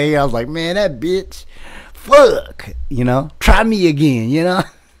things to say. I was like, man, that bitch, fuck, try me again,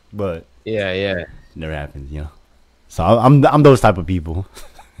 But it never happens, So I'm those type of people.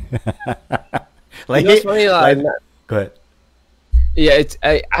 Like, funny, go ahead. Yeah,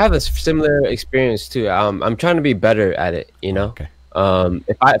 I have a similar experience too. I'm trying to be better at it, Okay.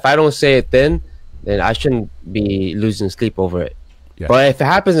 If I don't say it then I shouldn't be losing sleep over it. Yeah. But if it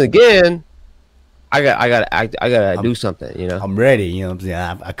happens again, I gotta do something, you know. I'm ready. You know what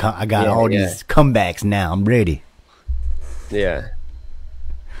I'm saying? I got all these comebacks now. I'm ready. Yeah.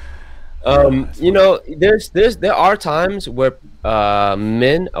 You know, there are times where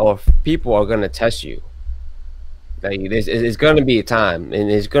men or people are gonna test you. Like it's gonna be a time, and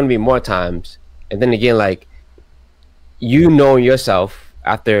there's gonna be more times. And then again, like you know yourself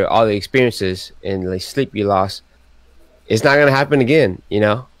after all the experiences and like sleep you lost, it's not gonna happen again. You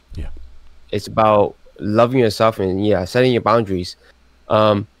know. Yeah. It's about loving yourself and setting your boundaries.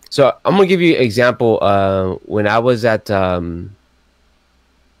 So I'm gonna give you an example. When I was at a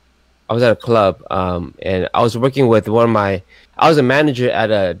club, and I was working with I was a manager at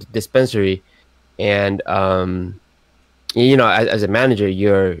a dispensary, and you know, as a manager,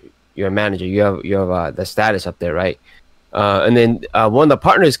 you're a manager. You have the status up there, right? And then one of the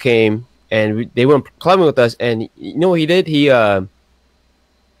partners came, and they went clubbing with us, and you know what he did? He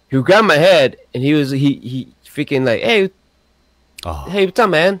grabbed my head, and he freaking like, hey, what's up,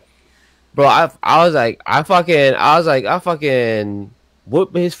 man? Bro, I fucking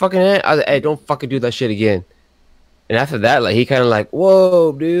whooped his fucking head. I was like, hey, don't fucking do that shit again. And after that, like, he kind of like,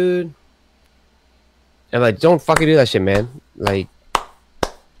 whoa, dude. And like, don't fucking do that shit, man. Like,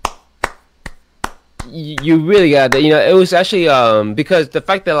 you really got that. You know, it was actually because the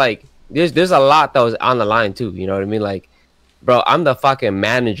fact that like there's a lot that was on the line too. You know what I mean? Like, bro, I'm the fucking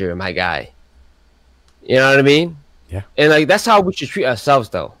manager, my guy. You know what I mean? Yeah. And like that's how we should treat ourselves,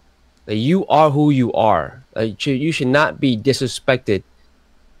 though. Like, you are who you are. Like, you should not be disrespected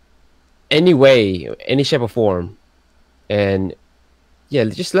any way, any shape or form. And yeah,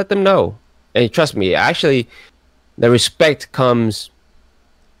 just let them know. And trust me, actually, the respect comes.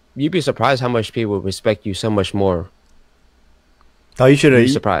 You'd be surprised how much people respect you so much more. Oh, you should have.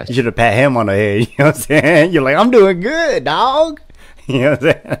 Surprised. You should have pat him on the head. You know what I'm saying? You're like, I'm doing good, dog. You know what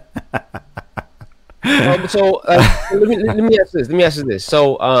I'm saying? So let me ask you this.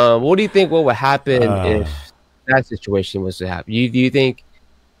 So, what do you think? What would happen if that situation was to happen? Do you think?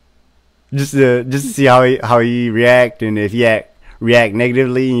 Just to see how he react, and if he react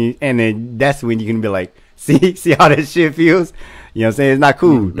negatively, and then that's when you can be like, see how that shit feels. You know what I'm saying? It's not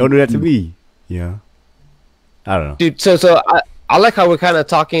cool. Don't do that to me. Yeah. I don't know. Dude, so I like how we're kind of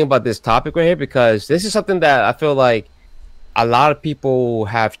talking about this topic right here, because this is something that I feel like a lot of people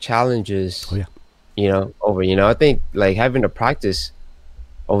have challenges. Oh, yeah. You know, over. You know, I think like having to practice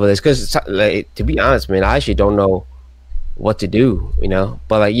over this, because like, to be honest, man, I actually don't know what to do. You know,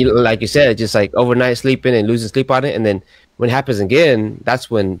 but like you said, just like overnight sleeping and losing sleep on it, and then when it happens again, that's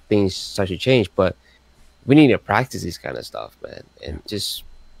when things start to change. But we need to practice this kind of stuff, man, and just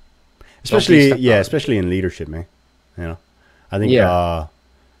especially in leadership, man. You know, I think you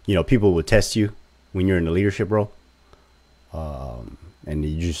know, people will test you when you're in the leadership role, and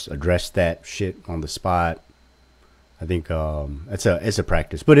you just address that shit on the spot. I think it's a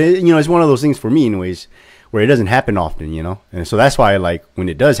practice, but you know, it's one of those things for me, anyways, where it doesn't happen often, you know, and so that's why, like, when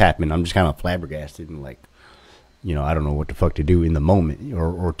it does happen, I'm just kind of flabbergasted and like, you know, I don't know what the fuck to do in the moment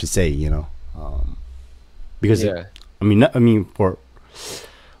or to say, you know, because I mean,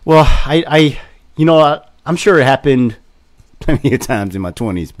 you know, I'm sure it happened plenty of times in my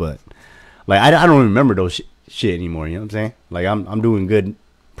 20s, but like I don't remember those shit anymore. You know what I'm saying? Like I'm doing good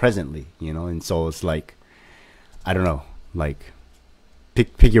presently, you know, and so it's like, I don't know, like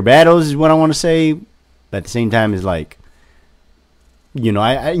pick your battles is what I want to say, but at the same time is like, you know,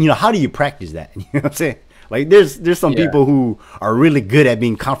 I you know, how do you practice that? You know what I'm saying? Like there's some people who are really good at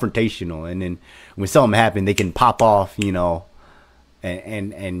being confrontational, and then when something happens, they can pop off, you know,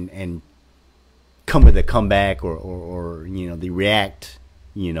 and come with a comeback or you know, they react,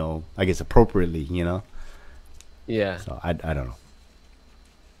 you know, I guess appropriately, you know. Yeah. So I don't know.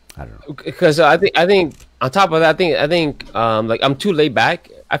 Because I think on top of that, I think like I'm too laid back.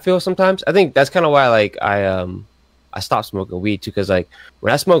 I feel sometimes. I think that's kind of why like I stopped smoking weed too. Because like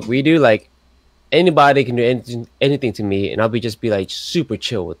when I smoke weed, dude, like anybody can do anything to me, and I'll be like super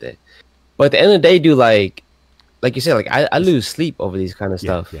chill with it. But at the end of the day, dude, like you said, like I lose sleep over these kind of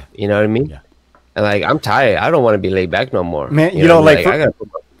stuff. Yeah. You know what I mean? Yeah. And like I'm tired. I don't want to be laid back no more. Man, you know, like I gotta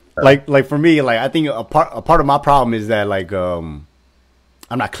like for me, like I think a part of my problem is that like I'm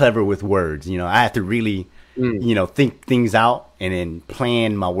not clever with words. You know, I have to really you know, think things out and then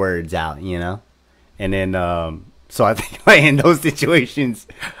plan my words out. You know, and then so I think like in those situations,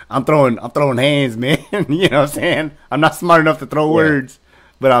 I'm throwing hands, man. You know what I'm saying? I'm not smart enough to throw words,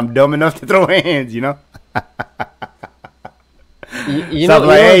 but I'm dumb enough to throw hands. You know. You so know, I'm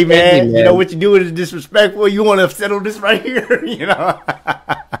like, hey man, you know what you doing is disrespectful. You want to settle this right here, you know?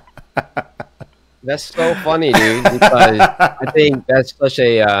 That's so funny, dude. Because I think that's such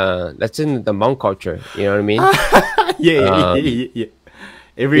a that's in the Hmong culture. You know what I mean? Yeah.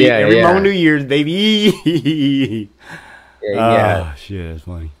 Every Hmong New Year's, baby. Yeah. Oh, shit, that's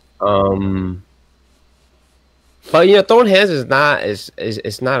funny. But you know, throwing hands is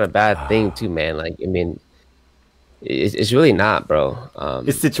not a bad thing too, man. Like, I mean, it's really not, bro.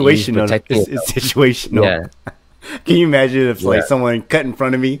 It's situational. It's situational. Yeah. Can you imagine if like someone cut in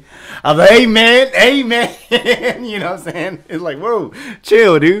front of me? I'm like, hey man. You know what I'm saying? It's like, whoa,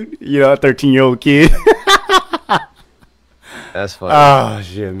 chill, dude. You know, a 13-year-old kid. That's funny. Oh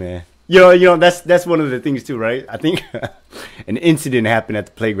shit, man. You know, that's one of the things too, right? I think an incident happened at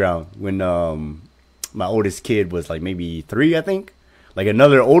the playground when my oldest kid was like maybe 3, I think. Like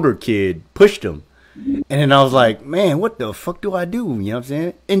another older kid pushed him. And then I was like, man, what the fuck do I do? You know what I'm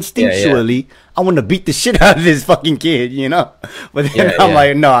saying? Instinctually, I want to beat the shit out of this fucking kid, you know? But then I'm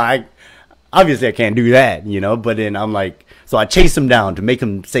like, no, obviously I can't do that, you know? But then I'm like, so I chased him down to make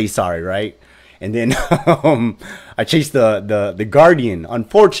him say sorry, right? And then I chased the guardian.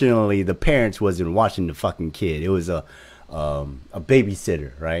 Unfortunately, the parents wasn't watching the fucking kid. It was a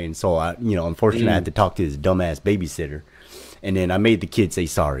babysitter, right? And so unfortunately, I had to talk to this dumbass babysitter. And then I made the kid say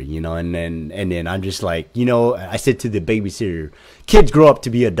sorry, you know, and then I'm just like, you know, I said to the babysitter, kids grow up to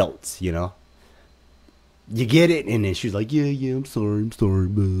be adults, you know. You get it? And then she's like, yeah, I'm sorry,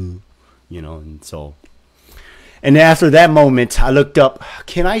 blah. You know, and so. And then after that moment, I looked up,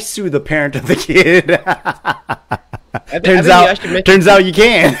 can I sue the parent of the kid? Turns out you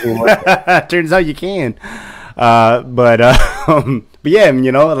can. Turns out you can. But yeah,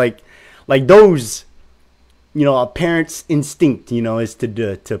 you know, like those. You know, a parent's instinct, you know, is to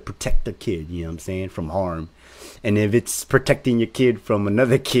protect the kid, you know what I'm saying, from harm. And if it's protecting your kid from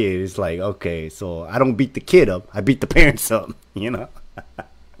another kid, it's like, okay, so I don't beat the kid up, I beat the parents up, you know.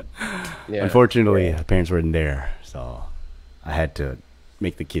 Unfortunately, the parents weren't there, so I had to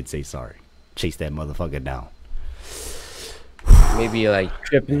make the kid say sorry. Chase that motherfucker down. Maybe like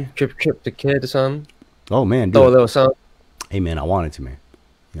trip the kid or something. Oh, man. Throw a little something. Hey, man, I wanted to, man.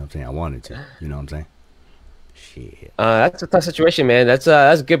 You know what I'm saying? I wanted to. You know what I'm saying? Shit. That's a tough situation, man. That's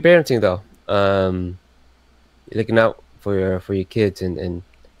good parenting though. You're looking out for your kids and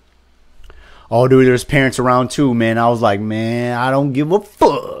oh, dude, there's parents around too, man. I was like, man, I don't give a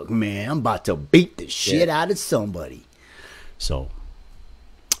fuck, man. I'm about to beat the shit out of somebody. So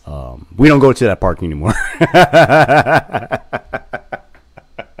we don't go to that park anymore.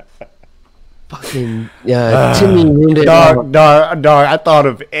 Fucking Timmy ruined it. Dog, I thought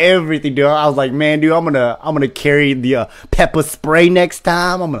of everything, dude. I was like, man, dude, I'm gonna carry the pepper spray next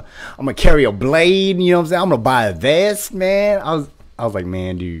time. I'm gonna carry a blade. You know what I'm saying? I'm gonna buy a vest, man. I was like,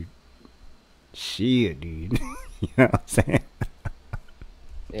 man, dude, shit, dude. You know what I'm saying?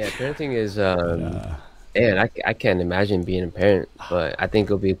 Yeah, parenting is man, I can't imagine being a parent, but I think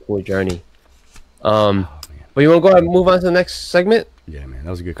it'll be a cool journey. But you want to go ahead and move on to the next segment? Yeah, man, that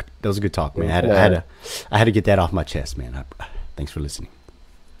was a good talk, man. I had to get that off my chest, man. Thanks for listening.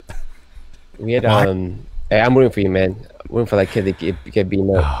 We had hey, I'm rooting for you, man. I'm rooting for that kid to get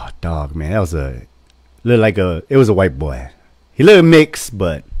beaten up. Oh, dog, man, that was it was a white boy. He looked mixed,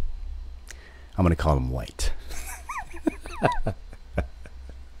 but I'm gonna call him white.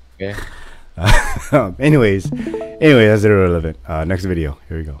 Okay. Anyways, that's irrelevant. Next video.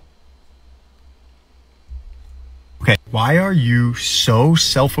 Here we go. Okay, why are you so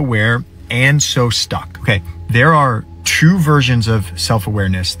self-aware and so stuck? Okay, there are two versions of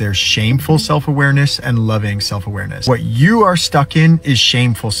self-awareness. There's shameful self-awareness and loving self-awareness. What you are stuck in is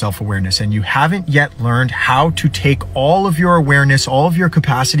shameful self-awareness, and you haven't yet learned how to take all of your awareness, all of your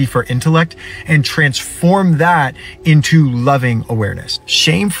capacity for intellect, and transform that into loving awareness.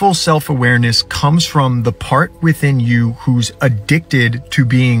 Shameful self-awareness comes from the part within you who's addicted to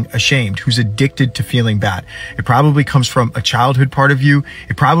being ashamed, who's addicted to feeling bad. It probably comes from a childhood part of you.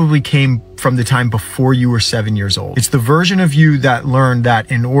 It probably came from the time before you were 7 years old. It's the version of you that learned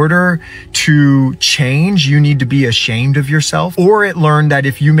that in order to change, you need to be ashamed of yourself, or it learned that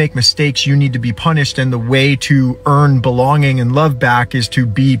if you make mistakes, you need to be punished, and the way to earn belonging and love back is to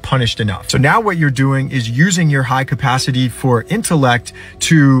be punished enough. So now what you're doing is using your high capacity for intellect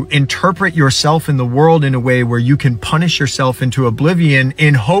to interpret yourself in the world in a way where you can punish yourself into oblivion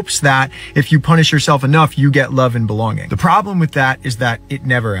in hopes that if you punish yourself enough, you get love and belonging. The problem with that is that it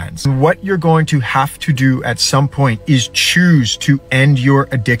never ends. What you're you're going to have to do at some point is choose to end your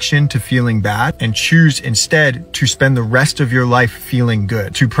addiction to feeling bad and choose instead to spend the rest of your life feeling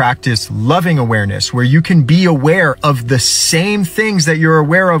good, to practice loving awareness where you can be aware of the same things that you're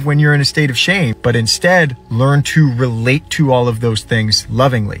aware of when you're in a state of shame, but instead learn to relate to all of those things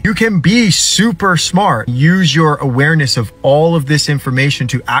lovingly. You can be super smart, use your awareness of all of this information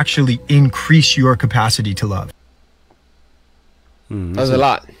to actually increase your capacity to love. That was a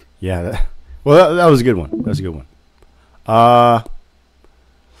lot. Yeah. That was a good one. That was a good one. I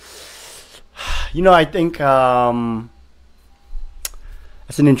think that's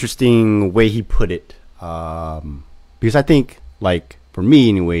an interesting way he put it. Because I think, like, for me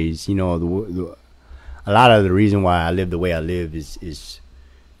anyways, a lot of the reason why I live the way I live is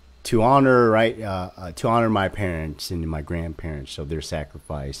to honor, right? To honor my parents and my grandparents of their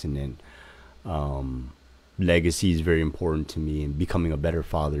sacrifice, and then legacy is very important to me and becoming a better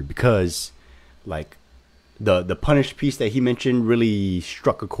father, because like the punish piece that he mentioned really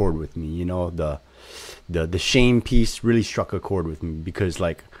struck a chord with me. The shame piece really struck a chord with me, because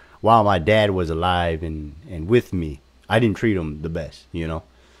like while my dad was alive and with me, I didn't treat him the best,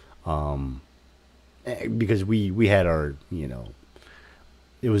 because we had our,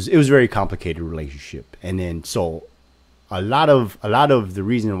 it was a very complicated relationship. And then so a lot of the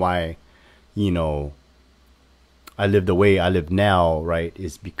reason why I live the way I live now, right,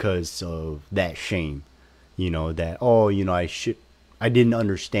 is because of that shame, that, I didn't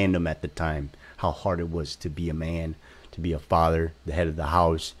understand them at the time, how hard it was to be a man, to be a father, the head of the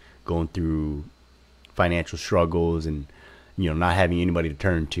house, going through financial struggles and, not having anybody to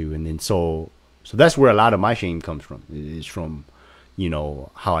turn to. And then so that's where a lot of my shame comes from, is from,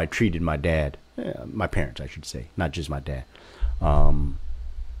 how I treated my dad, my parents, I should say, not just my dad.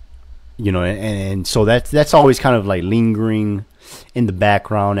 And so that's always kind of like lingering in the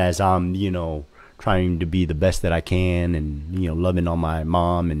background as I'm, trying to be the best that I can, and, loving on my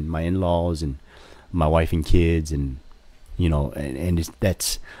mom and my in-laws and my wife and kids, and, and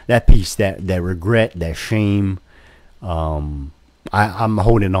that's that piece, that regret, that shame, I'm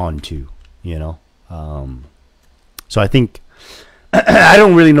holding on to, so I think, I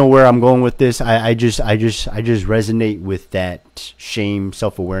don't really know where I'm going with this. I just resonate with that shame,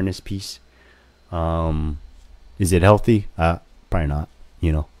 self-awareness piece. Is it healthy? Probably not,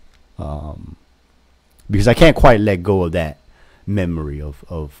 because I can't quite let go of that memory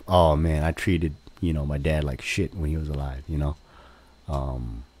of oh man, I treated, my dad like shit when he was alive, and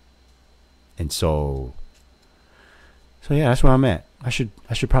so yeah, that's where I'm at. I should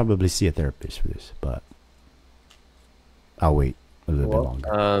probably see a therapist for this, but I'll wait a little bit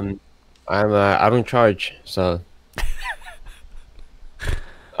longer. I'm in charge, so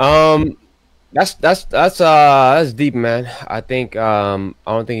that's deep, man. I think I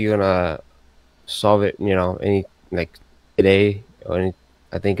don't think you're gonna solve it, any like today or any.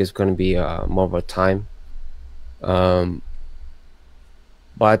 I think it's gonna be more of a time. But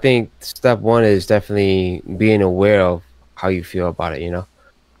I think step one is definitely being aware of how you feel about it,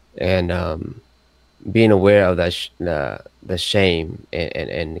 and being aware of that the shame,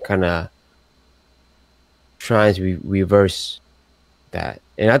 and kind of trying to reverse that.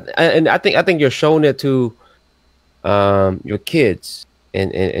 And I think you're showing it to your kids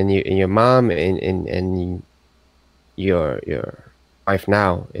and your mom and your wife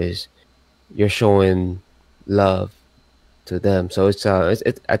now, is you're showing love to them. So it's I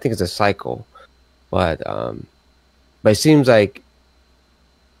think it's a cycle, but it seems like,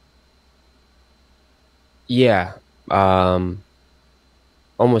 yeah,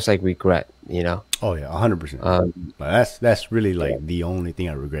 almost like regret, Oh yeah, 100%. That's really like the only thing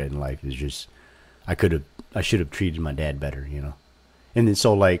I regret in life, is just I should have treated my dad better, And then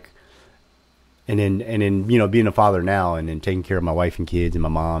so like, and then being a father now, and then taking care of my wife and kids and my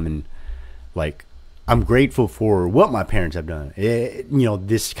mom, and like I'm grateful for what my parents have done.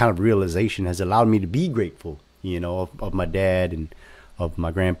 This kind of realization has allowed me to be grateful, of my dad and of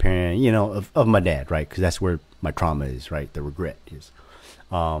my grandparent, of my dad, right? Because that's where my trauma is, right? The regret is.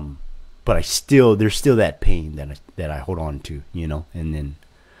 But there's still that pain that I hold on to, and then,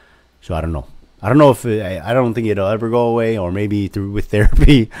 so I don't know. I don't know if I don't think it'll ever go away, or maybe with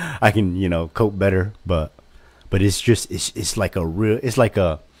therapy I can, cope better. But it's just, it's like a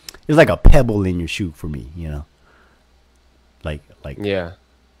pebble in your shoe for me, like, yeah,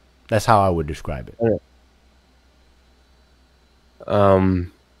 that's how I would describe it.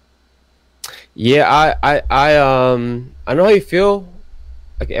 Yeah, I know how you feel.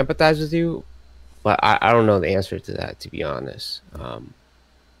 I can empathize with you, but I don't know the answer to that, to be honest.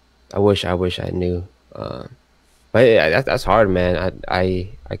 I wish I knew. But yeah, that's hard, man. I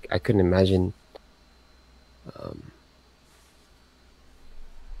couldn't imagine.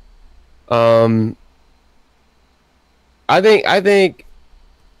 Um, I think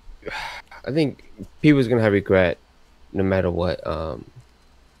people's gonna have regret no matter what. I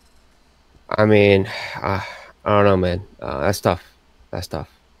mean, I don't know, man. That's tough. That's tough.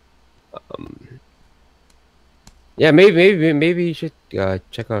 Yeah, maybe you should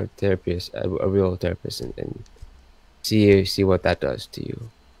check out a therapist, a real therapist, and see what that does to you.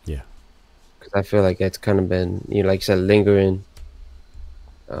 Yeah. Because I feel like it's kind of been, like you said, lingering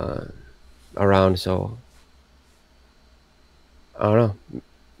around. So I don't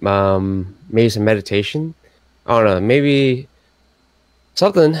know. Maybe some meditation. I don't know. Maybe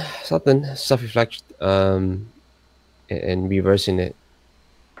something self-reflection. And reversing it.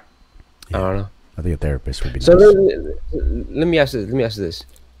 Yeah. I don't know. I think a therapist would be So nice. let me ask this.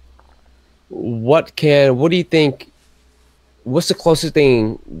 What do you think? What's the closest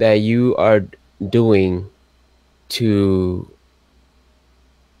thing that you are doing to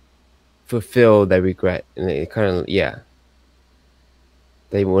fulfill that regret? And it kind of, yeah.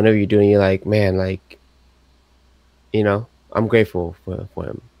 Like whenever you're doing, you're like, man, like, I'm grateful for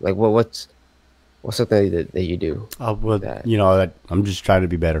him. Like, what's something that you do? Well, that- I'm just trying to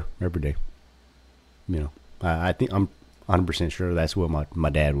be better every day. I think I'm 100% sure that's what my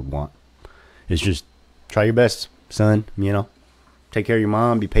dad would want. It's just try your best, son. Take care of your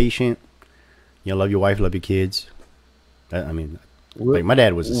mom. Be patient. Love your wife. Love your kids. Like my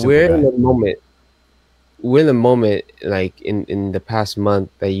dad was a simple We're guy. in the moment. We're in the moment, like in the past month,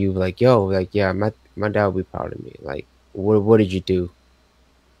 that you like, yo, like, yeah, my dad would be proud of me. Like, what did you do?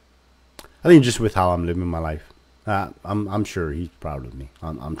 I think just with how I'm living my life, I'm sure he's proud of me.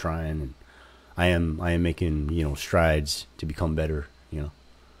 I'm trying, and I am making strides to become better.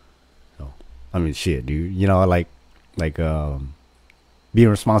 So shit, dude. Being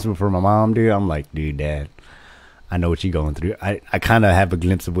responsible for my mom, dude. I'm like, dude, Dad, I know what you're going through. I kind of have a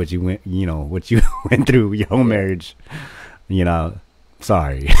glimpse of what you went, what you went through with your whole marriage.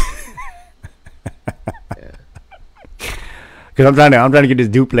 Sorry. Cause I'm trying to get this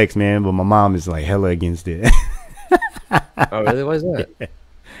duplex, man, but my mom is like hella against it. Oh, really? Why is that?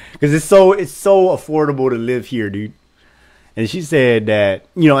 Cause it's so affordable to live here, dude. And she said that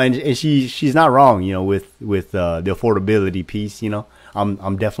and she's not wrong, with the affordability piece.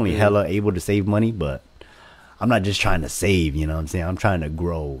 I'm definitely hella able to save money, but I'm not just trying to save. You know what I'm saying? I'm trying to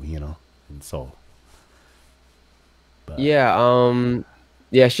grow. And so. But. Yeah.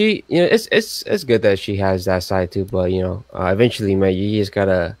 Yeah, she, it's good that she has that side too, but eventually, man, you just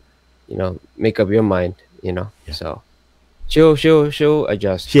gotta, make up your mind, Yeah. So she'll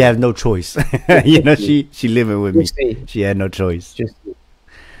adjust. She has no choice. She living with me. See. She had no choice. She'll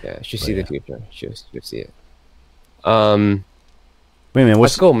see the future. She'll see it. Wait a minute,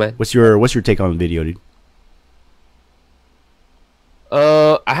 Let's go, man. What's your take on the video, dude?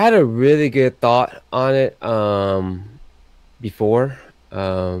 I had a really good thought on it before.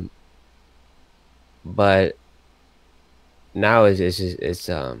 But now it's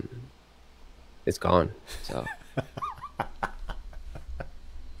gone. So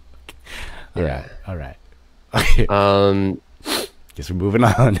yeah. All right. Okay. Guess we're moving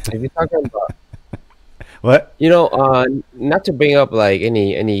on. If you're talking about what? Not to bring up like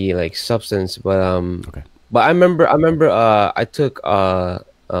any like substance, but okay. But I remember I took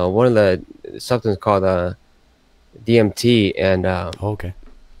one of the substance called DMT, and okay.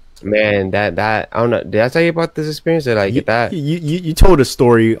 Man, that I don't know. Did I tell you about this experience? Or like that? You told a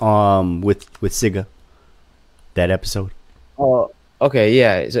story with Siga, that episode. Oh, okay,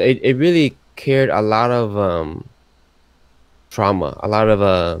 yeah. So it really cured a lot of trauma, a lot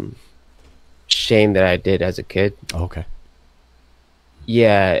of shame that I did as a kid. Okay.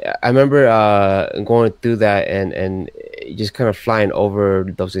 Yeah, I remember going through that and just kind of flying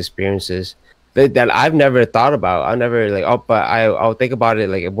over those experiences that I've never thought about. I never but I'll think about it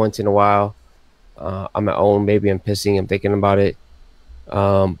like once in a while on my own. Maybe I'm pissing, I'm thinking about it.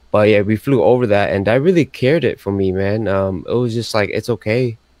 But yeah, we flew over that, and that really cared it for me, man. It was just like, it's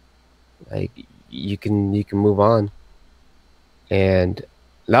okay, like you can move on. And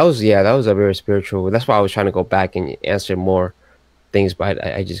that was a very spiritual. That's why I was trying to go back and answer more things, but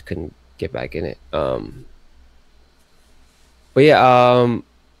I just couldn't get back in it. But yeah,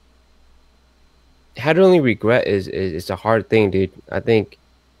 handling regret is a hard thing, dude. I think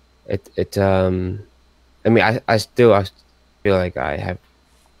I mean, I still feel like I have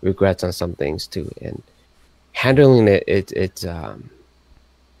regrets on some things too, and handling it's a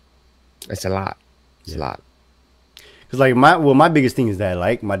lot. It's a lot. Cause like my biggest thing is that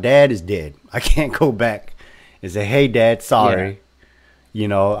like my dad is dead. I can't go back and say, "Hey, Dad, sorry. You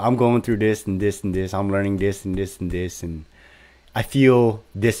know, I'm going through this and this and this. I'm learning this and this and this, and I feel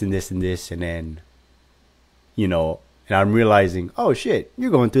this and this and this." And then, you know, and I'm realizing, oh shit,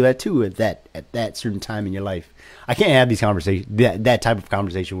 you're going through that too at that certain time in your life. I can't have these conversations, that type of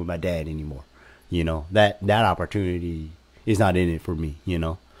conversation with my dad anymore. You know, that opportunity is not in it for me. You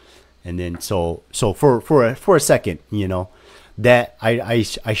know, and then so for a second, you know, that I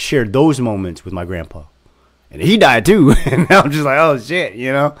shared those moments with my grandpa. And he died too, and I'm just like, oh shit,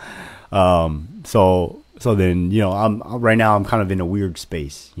 you know. So then, you know, I'm right now I'm kind of in a weird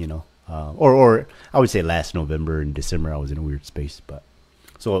space, you know. Or I would say last November and December I was in a weird space, but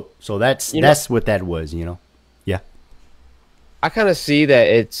so that's what that was, you know. Yeah. I kind of see that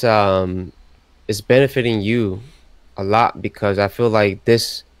it's benefiting you a lot, because I feel like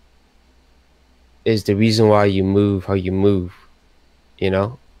this is the reason why you move how you move, you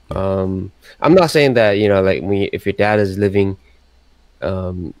know. I'm not saying that, you know, like if your dad is living,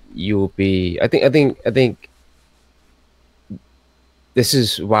 you will be. I think this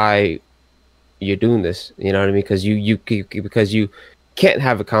is why you're doing this. You know what I mean? Because you can't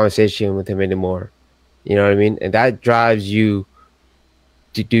have a conversation with him anymore. You know what I mean? And that drives you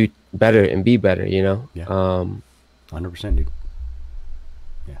to do better and be better. You know? Yeah. 100%, dude.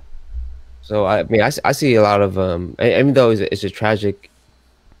 Yeah. So I mean, I see a lot of even though it's a tragic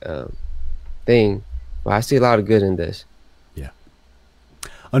thing, but I see a lot of good in this. Yeah.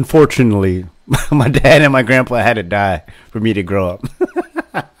 Unfortunately, my dad and my grandpa had to die for me to grow up.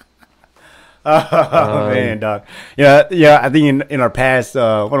 Man, dog. Yeah. I think in our past,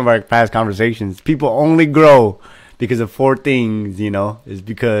 one of our past conversations, people only grow because of 4 things. You know, is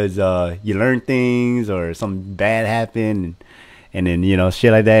because you learn things or something bad happened, and then, you know,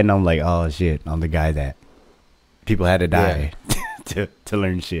 shit like that. And I'm like, oh shit, I'm the guy that people had to die. Yeah. to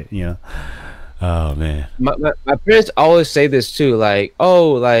learn shit, you know. Oh man, my parents always say this too, like,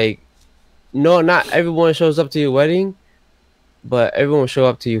 oh, like, no, not everyone shows up to your wedding, but everyone will show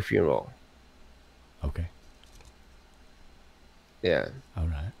up to your funeral. Okay. Yeah. All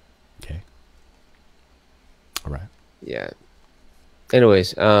right. Okay. All right. Yeah.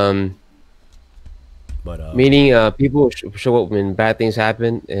 Anyways, but meaning people show up when bad things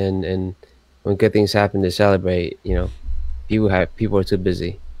happen, and when good things happen, to celebrate. You know. People are too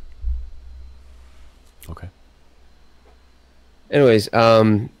busy. Okay. Anyways,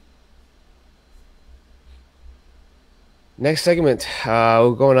 next segment.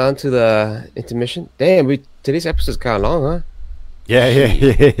 We're going on to the intermission. Damn, today's episode's kind of long, huh? Yeah.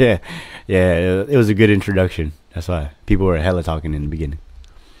 It was a good introduction. That's why people were hella talking in the beginning.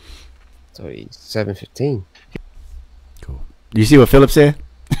 So 7:15. Cool. Do you see what Philip said?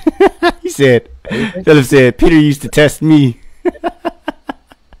 Philip said, Peter used to test me.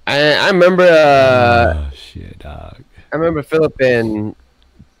 I remember. Oh shit, dog. I remember Philip and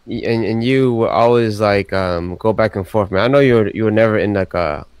you were always like go back and forth, man. I know you were never in like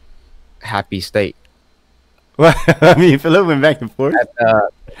a happy state. What? I mean, Philip went back and forth.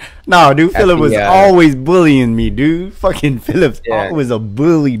 No, dude, Philip was always bullying me, dude. Fucking Philip's always a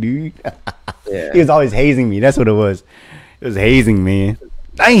bully, dude. Yeah. He was always hazing me. That's what it was. It was hazing, man.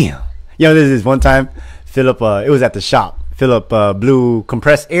 Damn. You know, there's this one time, Philip, it was at the shop. Philip blew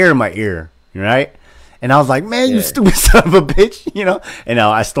compressed air in my ear, right? And I was like, man, you stupid son of a bitch, you know? And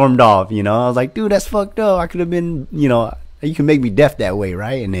I stormed off, you know? I was like, dude, that's fucked up. I could have been, you know, you can make me deaf that way,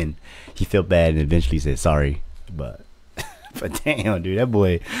 right? And then he felt bad and eventually said sorry. But damn, dude, that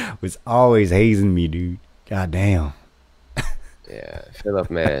boy was always hazing me, dude. God damn. Yeah, Philip,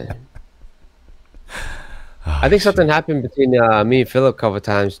 man. I think something happened between me and Philip a couple of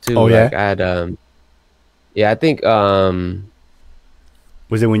times too. Oh, like yeah? I had I think was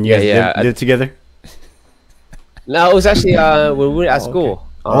it when you guys lived together? No, it was actually when we were at school.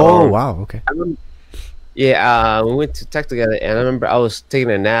 Okay. Wow, okay. I remember, we went to tech together, and I remember I was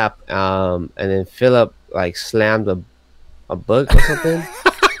taking a nap, and then Philip like slammed a book or something,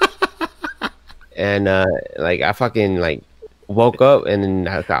 and like I fucking like woke up, and then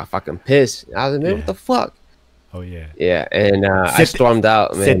I got fucking pissed. I was like, man, what the fuck? Oh yeah. Yeah, and I stormed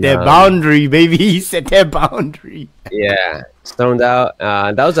out. Man. Set that boundary, baby. Set that boundary. Yeah, stormed out.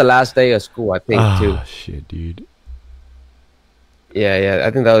 That was the last day of school, I think, too. Oh shit, dude. Yeah.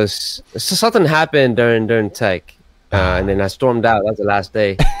 I think that was something happened during tech, and then I stormed out. That was the last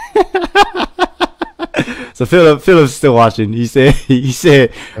day. So Philip's still watching. He said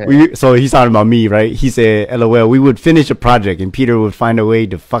so he's talking about me, right? He said, LOL, we would finish a project and Peter would find a way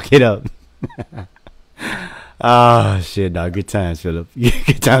to fuck it up. Oh shit, dog. Good times, Philip.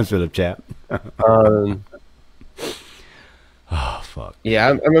 Good times, Philip, chap. Um, Oh Fuck. Yeah,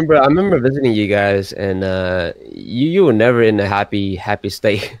 I remember visiting you guys, and you were never in a happy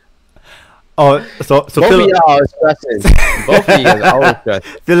state. Oh, so Both Philip, of y'all are stressing. Both of you guys are always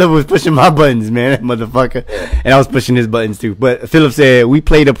stressing. Philip was pushing my buttons, man, that motherfucker, and I was pushing his buttons too. But Philip said we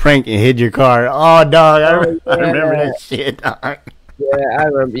played a prank and hid your car. Oh, dog, I remember that shit, dog. Yeah, I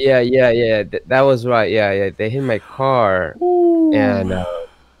remember. Yeah. That was right. Yeah. They hit my car, and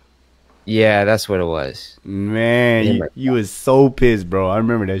yeah, that's what it was. Man, you was so pissed, bro. I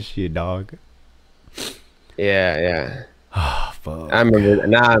remember that shit, dog. Yeah. Oh, fuck. I remember.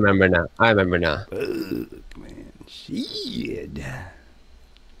 Now I remember now. Ugh, man, shit.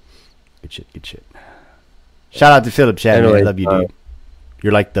 Good shit. Shout out to Philip, Chad. Anyway, man. I love you, dude.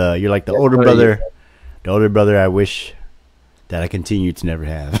 You're like the older brother. The older brother I wish that I continue to never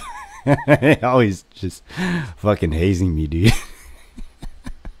have. Always just fucking hazing me, dude.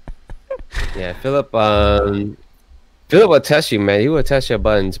 Yeah, Philip will test you, man. He will test your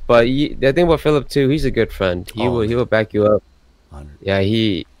buttons. But the thing about Philip too, he's a good friend. He will back you up. 100. Yeah,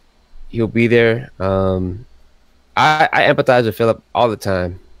 he'll be there. I empathize with Philip all the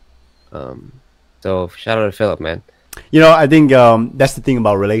time. So shout out to Philip, man. You know, I think that's the thing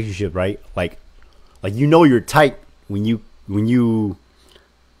about relationship, right? Like you're tight when you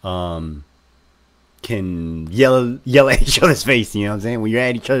can yell at each other's face. You know what I'm saying? When you're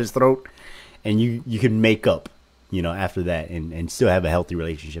at each other's throat, and you can make up, you know, after that, and still have a healthy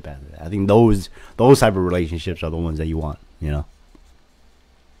relationship after that. I think those type of relationships are the ones that you want, you know.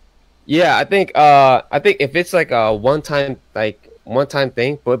 Yeah, I think if it's like a one time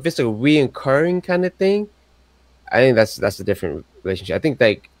thing, but if it's a reoccurring kind of thing, I think that's a different relationship. I think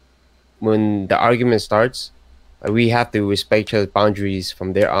like when the argument starts, we have to respect each other's boundaries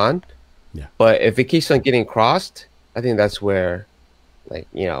from there on. Yeah. But if it keeps on getting crossed, I think that's where, like,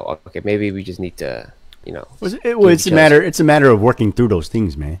 you know, okay, maybe we just need to, you know. It's a matter of working through those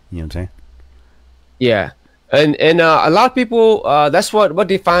things, man. You know what I'm saying? Yeah. And a lot of people, that's what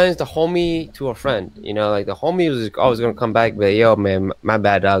defines the homie to a friend. You know, like the homie was always gonna come back, but yo, man, my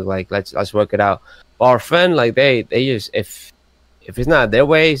bad, dog. Like let's work it out. But our friend, like they just if it's not their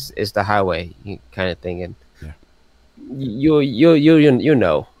way, it's the highway kind of thing. And yeah, you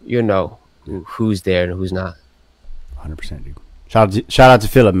know who's there and who's not. 100%, dude. Shout out to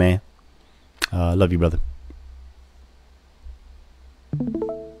Philip, man. Love you, brother.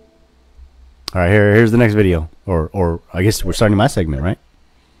 All right, here's the next video, or I guess we're starting my segment, right?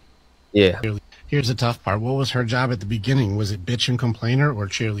 Yeah. Here's the tough part. What was her job at the beginning? Was it bitch and complainer or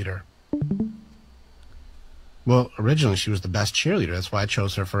cheerleader? Well, originally she was the best cheerleader. That's why I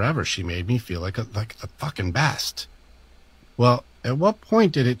chose her forever. She made me feel like the fucking best. Well, at what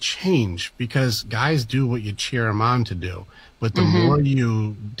point did it change? Because guys do what you cheer them on to do. But the more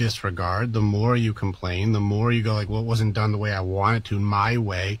you disregard, the more you complain, the more you go like, well, it wasn't done the way I wanted to, my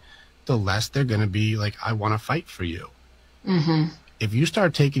way, the less they're going to be like, I want to fight for you. If you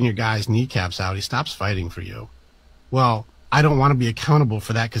start taking your guy's kneecaps out, he stops fighting for you. Well, I don't want to be accountable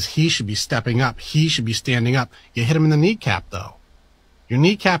for that because he should be stepping up. He should be standing up. You hit him in the kneecap, though. You're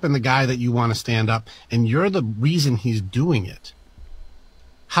kneecapping the guy that you want to stand up, and you're the reason he's doing it.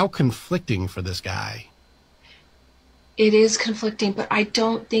 How conflicting for this guy. It is conflicting, but I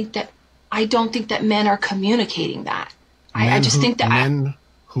don't think that men are communicating that. I just think that men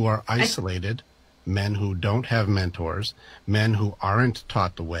who are isolated, men who don't have mentors, men who aren't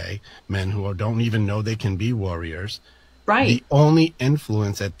taught the way, men who don't even know they can be warriors. Right. The only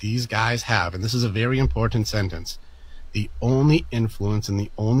influence that these guys have, and this is a very important sentence, the only influence and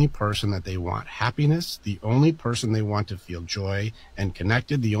the only person that they want happiness, the only person they want to feel joy and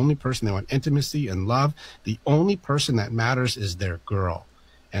connected, the only person they want intimacy and love, the only person that matters is their girl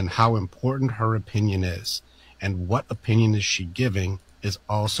and how important her opinion is. And what opinion is she giving is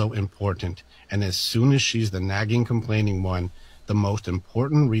also important. And as soon as she's the nagging, complaining one, the most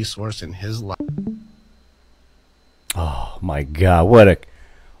important resource in his life. Oh my God, what a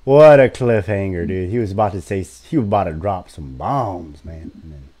cliffhanger, dude. He was about to drop some bombs, man.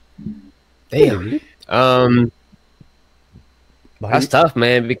 Damn. That's tough,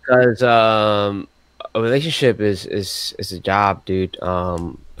 man, because a relationship is a job, dude.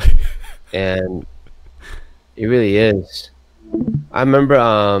 And it really is. I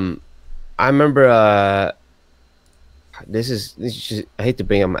remember this is just, I hate to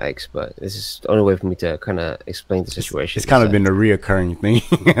bring up my ex, but this is the only way for me to kind of explain the situation. It's kind of been a reoccurring thing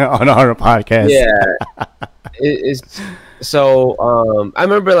on our podcast. Yeah. So I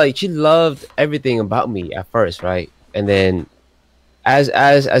remember like she loved everything about me at first, right? And then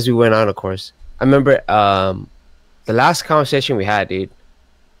as we went on, of course, I remember the last conversation we had, dude,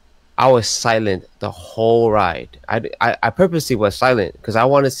 I was silent the whole ride. I purposely was silent because I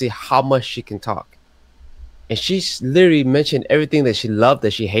want to see how much she can talk. And she's literally mentioned everything that she loved, that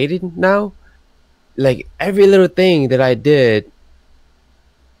she hated now. Like every little thing that I did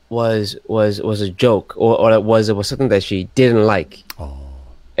was a joke, or it was something that she didn't like. Oh.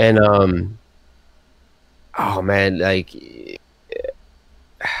 And oh man, like it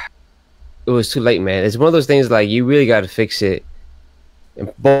was too late, man. It's one of those things like you really got to fix it. And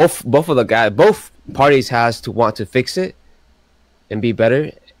both parties has to want to fix it and be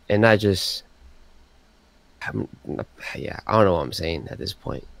better, and not just I don't know what I'm saying at this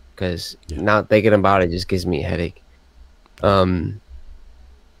point, because now thinking about it just gives me a headache. Yeah.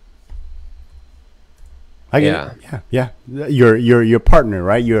 Your partner,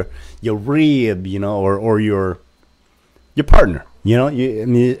 right? Your rib, you know, or your partner, you know. I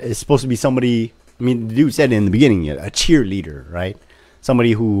mean, it's supposed to be somebody. I mean, the dude said it in the beginning, a cheerleader, right?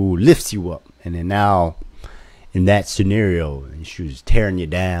 Somebody who lifts you up. And then now, in that scenario, she was tearing you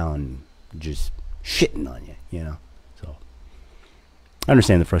down, just shitting on you, you know. So I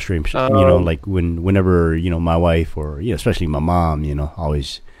understand the frustration, you know, like whenever, you know, my wife or, you know, especially my mom, you know,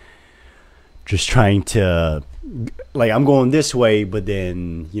 always just trying to, like, I'm going this way, but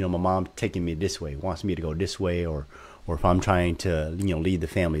then, you know, my mom taking me this way, wants me to go this way, or if I'm trying to, you know, lead the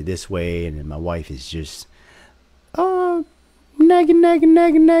family this way, and then my wife is just, nagging.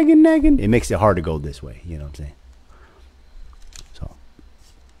 It makes it hard to go this way, you know what I'm saying? So,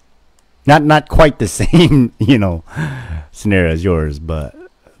 not quite the same, you know, scenario as yours, but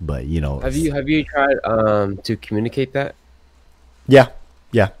you know. Have you tried to communicate that? Yeah.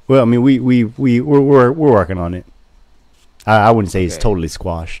 Well, I mean, we're working on it. I wouldn't say it's totally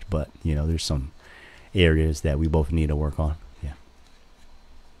squashed, but you know, there's some areas that we both need to work on. Yeah.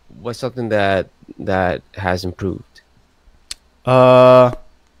 What's something that has improved? I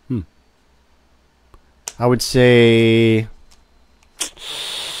would say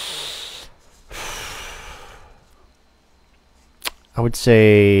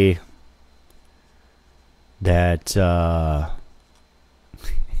that I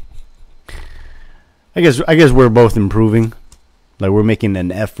guess we're both improving. Like, we're making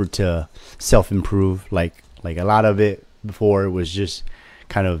an effort to self-improve. Like a lot of it before, it was just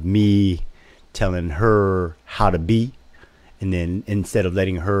kind of me telling her how to be. And then instead of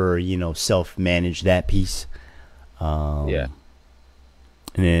letting her, you know, self-manage that piece. And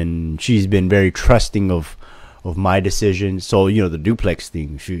then she's been very trusting of my decisions. So, you know, the duplex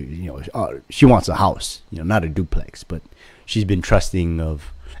thing, she wants a house, you know, not a duplex, but she's been trusting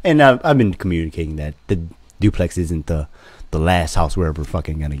of, and I've been communicating that the duplex isn't the last house we're ever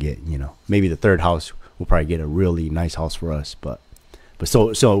fucking gonna get, you know. Maybe the third house will probably get a really nice house for us, but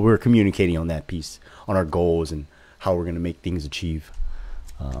so we're communicating on that piece, on our goals and how we're going to make things achieve.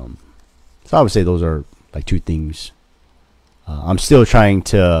 So I would say those are like two things. I'm still trying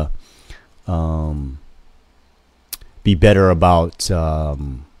to be better about how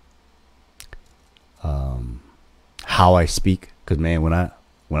I speak, because man,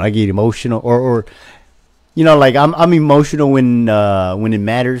 when I get emotional or you know, like I'm emotional when it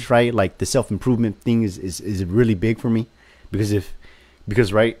matters, right? Like the self-improvement thing is really big for me, because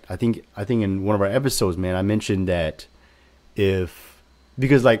right, I think in one of our episodes, man, I mentioned that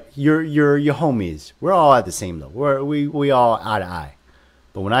because like your homies, we're all at the same level. We all eye to eye.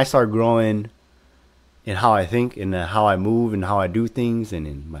 But when I start growing in how I think and how I move and how I do things, and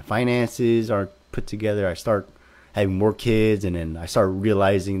then my finances are put together, I start having more kids, and then I start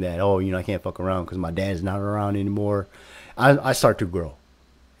realizing that, oh, you know, I can't fuck around because my dad's not around anymore. I start to grow,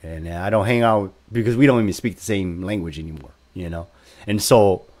 and I don't hang out because we don't even speak the same language anymore, you know. And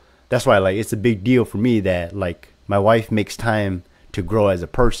so that's why, like, it's a big deal for me that, like, my wife makes time to grow as a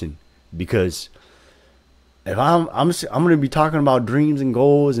person, because if I'm going to be talking about dreams and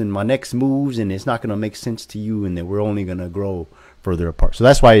goals and my next moves, and it's not going to make sense to you, and then we're only going to grow further apart. So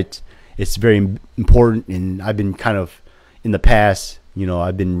that's why it's very important. And I've been kind of, in the past, you know,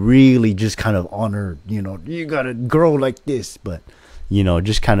 I've been really just kind of on her, you know, you got to grow like this, but, you know,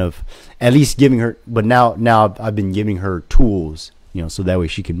 just kind of at least giving her, but now I've been giving her tools, you know, so that way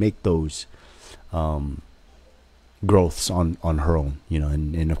she can make those growths on her own, you know.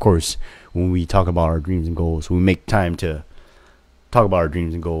 And of course, when we talk about our dreams and goals, we make time to talk about our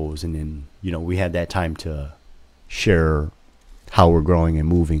dreams and goals, and then, you know, we had that time to share how we're growing and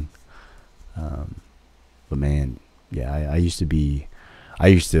moving. But man, yeah, I used to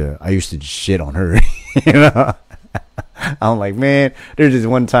shit on her, you know. I'm like, man, there's this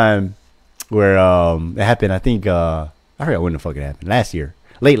one time where it happened. I think I forgot when the fuck it happened.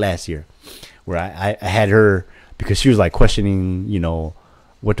 Late last year, where I had her, because she was like questioning, you know,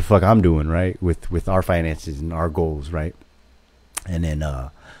 what the fuck I'm doing, right, with our finances and our goals, right? And then I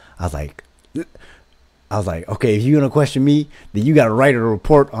was like, okay, if you're gonna question me, then you gotta write a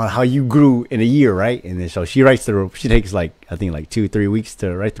report on how you grew in a year, right? And then so she takes like, I think like 2-3 weeks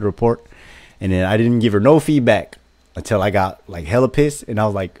to write the report, and then I didn't give her no feedback until I got like hella pissed, and I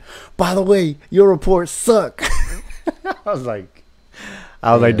was like, by the way, your reports suck. I was like,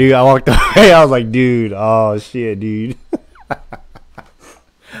 dude, I walked away. I was like, dude, oh shit, dude.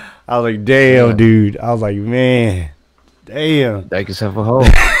 I was like, damn, dude. I was like, man, damn. Dig yourself a hole.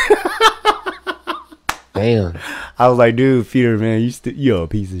 Damn. I was like, dude, Peter, man, you're a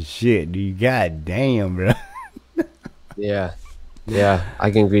piece of shit, dude. God damn, bro. Yeah. Yeah,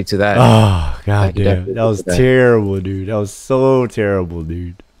 I can agree to that. Oh, god damn. That was terrible, dude. That was so terrible,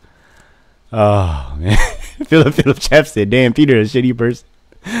 dude. Oh, man. Philip Chap said, damn, Peter, a shitty person.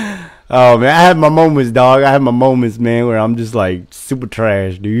 Oh, man, I have my moments, dog. I have my moments, man, where I'm just like super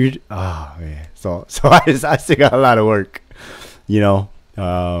trash, dude. Oh, man. So I still got a lot of work, you know.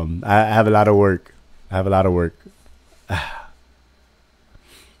 I have a lot of work.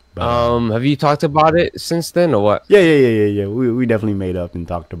 But, have you talked about it since then or what? Yeah. We definitely made up and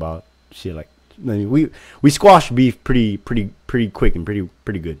talked about shit. Like, I mean, we squash beef pretty quick and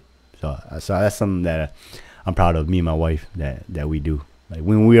pretty good. So that's something that I'm proud of, me and my wife, that we do. Like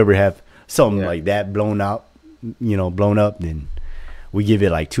when we ever have something like that blown up, then we give it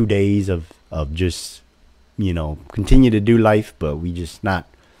like 2 days of just, continue to do life, but we just not,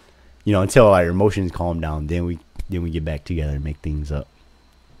 until our emotions calm down, then we get back together and make things up.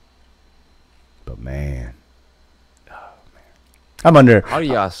 But man, I'm under. How do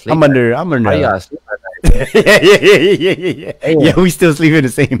y'all sleep? I'm under. How do y'all sleep at night? Yeah. Yeah, we still sleep in the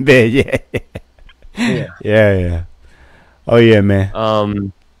same bed. Yeah. Oh yeah, man.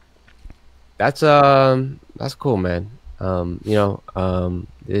 That's cool, man.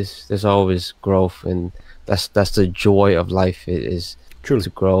 There's always growth, and that's the joy of life is Truly. to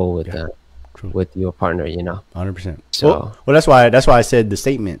grow with your partner, 100%. So well, that's why I said the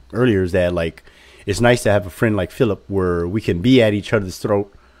statement earlier is that like it's nice to have a friend like Philip where we can be at each other's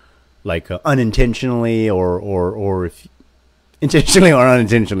throat, like unintentionally or if intentionally or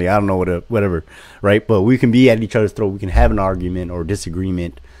unintentionally, I don't know, whatever, right? But we can be at each other's throat. We can have an argument or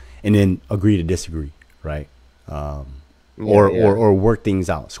disagreement, and then agree to disagree, right? Or work things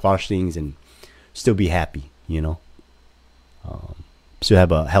out, squash things, and still be happy, still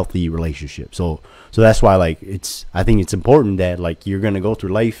have a healthy relationship. So that's why, like, I think it's important that like you're gonna go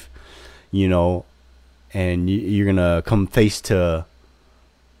through life, and you're gonna come face to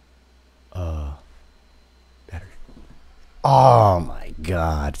battery. Oh my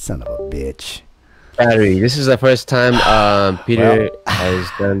god, son of a bitch. Battery. This is the first time Peter has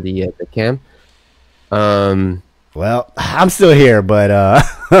done the cam. Well, I'm still here, but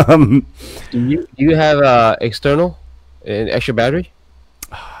do you have external an extra battery?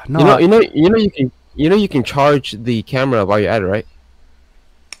 No, you can charge the camera while you're at it, right?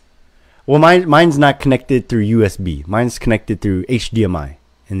 Well, mine's not connected through USB. Mine's connected through HDMI,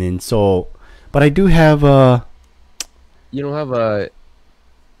 and then but I do have You don't have a.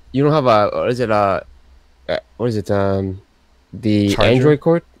 What is it? The Charger? Android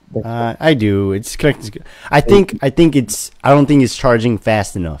cord. I do. It's connected. I think it's. I don't think it's charging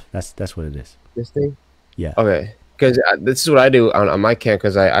fast enough. That's what it is. This thing. Yeah. Okay. Because this is what I do on my cam.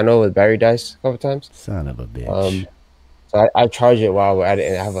 Because I know the battery dies a couple times. Son of a bitch. So I charge it while we're at it,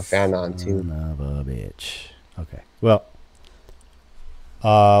 and I have a fan on too. Son of a bitch. Okay. Well.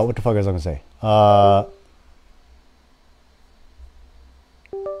 What the fuck was I gonna say? I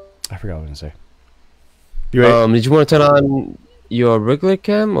forgot what I was gonna say. You ready? Did you want to turn on your regular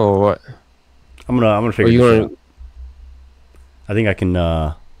cam or what? I'm gonna figure this out. I think I can.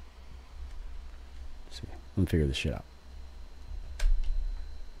 Let's see. Let me figure this shit out.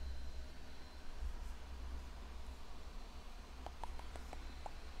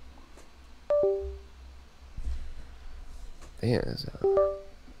 Damn.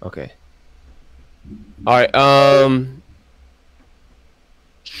 Okay. All right.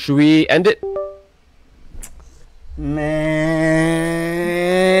 Should we end it? Man.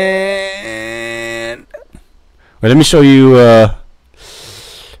 Wait, let me show you.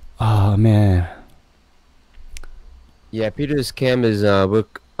 Oh man. Yeah, Peter's cam is we're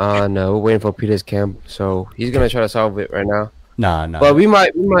waiting for Peter's cam, so he's gonna try to solve it right now. Nah. But we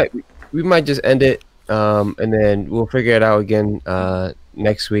might just end it, and then we'll figure it out again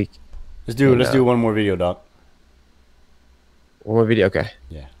next week. Let's do one more video, Doc. One more video, okay.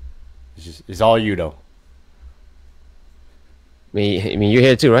 Yeah. It's all you though. I mean, you're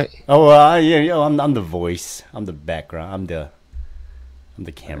here too, right? Oh, yeah. I'm the voice. I'm the background. I'm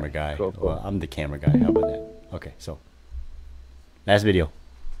the camera guy. Cool. Well, I'm the camera guy. How about that? Okay, so last video.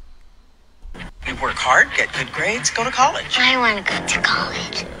 You work hard, get good grades, go to college. I want to go to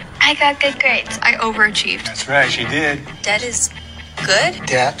college. I got good grades. I overachieved. That's right, she did. Debt is good?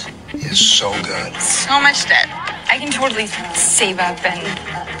 Debt is so good. So much debt. I can totally save up and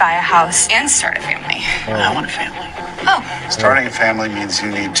buy a house and start a family. I want a family. Oh. Starting a family means you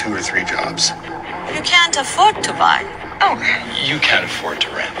need 2 or 3 jobs. You can't afford to buy. Oh. You can't afford to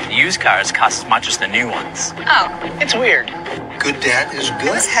rent. Used cars cost as much as the new ones. Oh. It's weird. Good debt is I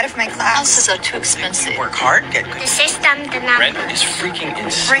good. was head of my class. Houses are too expensive. Work hard, get good. The system did not. Rent is freaking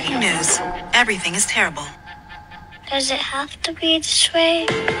insane. Breaking news. Everything is terrible. Does it have to be this way?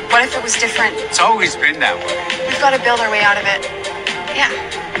 What if it was different? It's always been that way. We've got to build our way out of it. Yeah.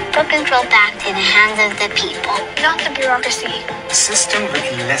 Put control back in the hands of the people. Not the bureaucracy. A system with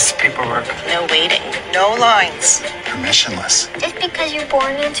less paperwork. No waiting. No lines. Permissionless. Just because you're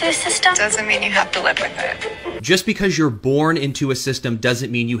born into a system Doesn't mean you have to live with it. Just because you're born into a system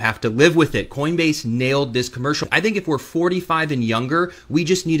doesn't mean you have to live with it. Coinbase nailed this commercial. I think if we're 45 and younger, we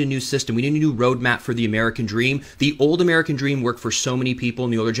just need a new system. We need a new roadmap for the American dream. The old American dream worked for so many people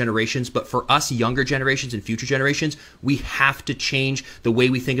in the older generations, but for us younger generations and future generations, we have to change the way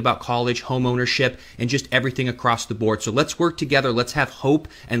we think about college, home ownership, and just everything across the board. So let's work together, let's have hope,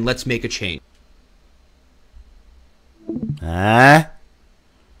 and let's make a change.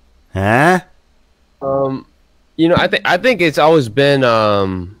 You know, I think it's always been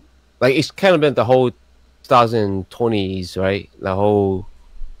like it's kind of been the whole 2020s, right? The whole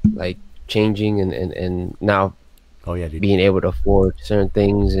like changing and now being able to afford certain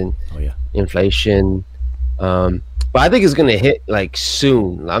things and inflation. But I think it's gonna hit like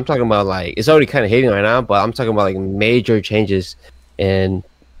soon. I'm talking about like it's already kind of hitting right now, but I'm talking about like major changes in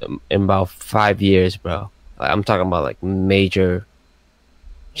about 5 years, bro. Like, I'm talking about like major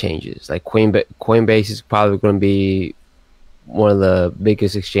changes. Like Coinbase is probably going to be one of the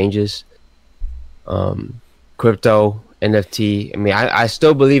biggest exchanges. Crypto, NFT. I mean, I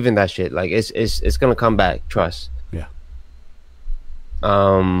still believe in that shit. Like it's going to come back. Trust. Yeah.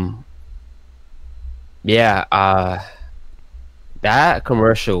 That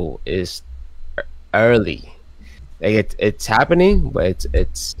commercial is early. Like it's happening, but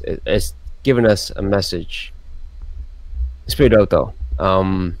it's giving us a message. It's pretty dope though.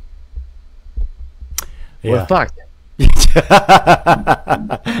 We're fucked.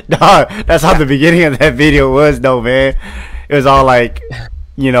 No, that's how the beginning of that video was though, man. It was all like,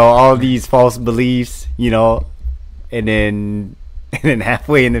 you know, all these false beliefs, you know, and then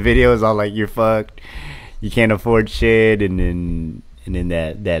halfway in the video it was all like, you're fucked, you can't afford shit, and then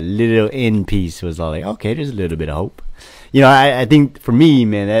that little end piece was all like, okay, there's a little bit of hope. You know, I think for me,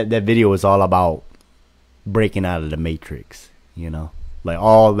 man, that video was all about breaking out of the matrix, you know, like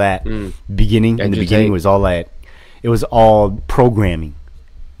all that beginning in the beginning was all that, it was all programming.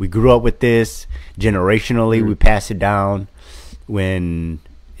 We grew up with this generationally, we pass it down when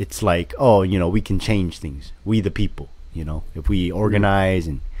it's like, oh, you know, we can change things, we the people, you know, if we organize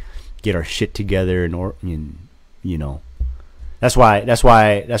and get our shit together and you know, that's why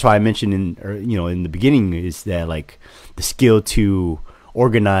I mentioned in the beginning is that like the skill to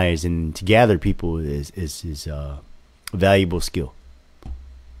organize and to gather people is a valuable skill.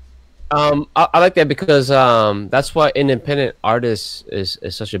 I like that because that's why independent artists is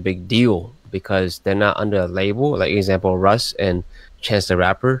such a big deal, because they're not under a label. Like example, Russ and Chance the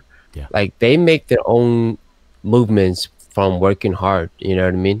Rapper, like they make their own movements from working hard. You know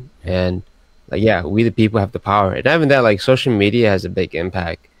what I mean? And like, yeah, we the people have the power. And even that, like social media has a big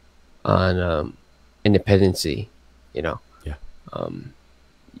impact on independency. You know,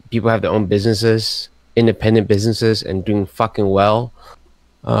 people have their own businesses, independent businesses, and doing fucking well.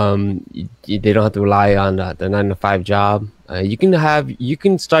 They don't have to rely on the 9-to-5 job. You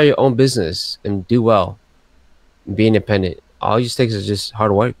can start your own business and do well, be independent. All it takes is just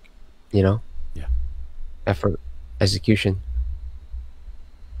hard work, you know, effort, execution.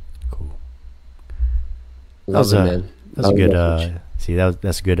 Cool. Love it, man. That's a good. See,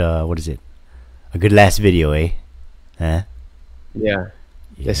 that's a good. What is it? A good last video, eh? Huh? Yeah.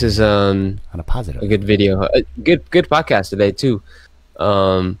 This is on a positive, a good video, a good podcast today too.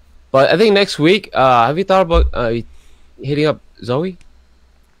 But I think next week, have you thought about hitting up Zoe?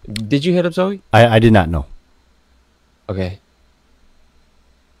 Did you hit up Zoe? I did not know. Okay.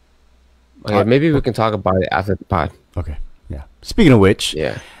 Okay, maybe we can talk about it after the pod. Okay. Yeah. Speaking of which,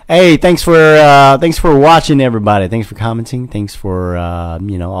 yeah. Hey, thanks for watching, everybody. Thanks for commenting. Thanks for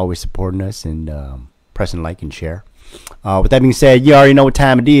always supporting us and pressing like and share. With that being said, you already know what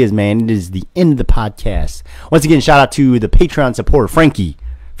time it is, man. It is the end of the podcast. Once again, shout out to the Patreon supporter, Frankie,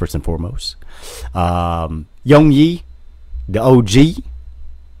 first and foremost. Young Yi, the OG,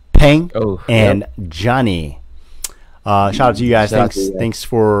 Peng, and Johnny. Shout out to you guys. Thanks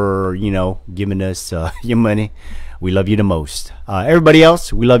for, giving us your money. We love you the most. Everybody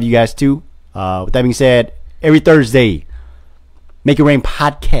else, we love you guys too. With that being said, every Thursday, Make It Rain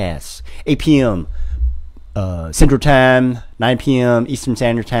podcast, 8 p.m. Central Time, 9 p.m. Eastern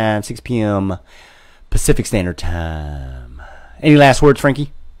Standard Time, 6 p.m. Pacific Standard Time. Any last words,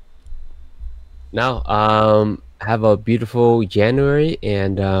 Frankie? No. Have a beautiful January,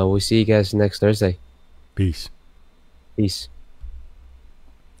 and we'll see you guys next Thursday. Peace. Peace.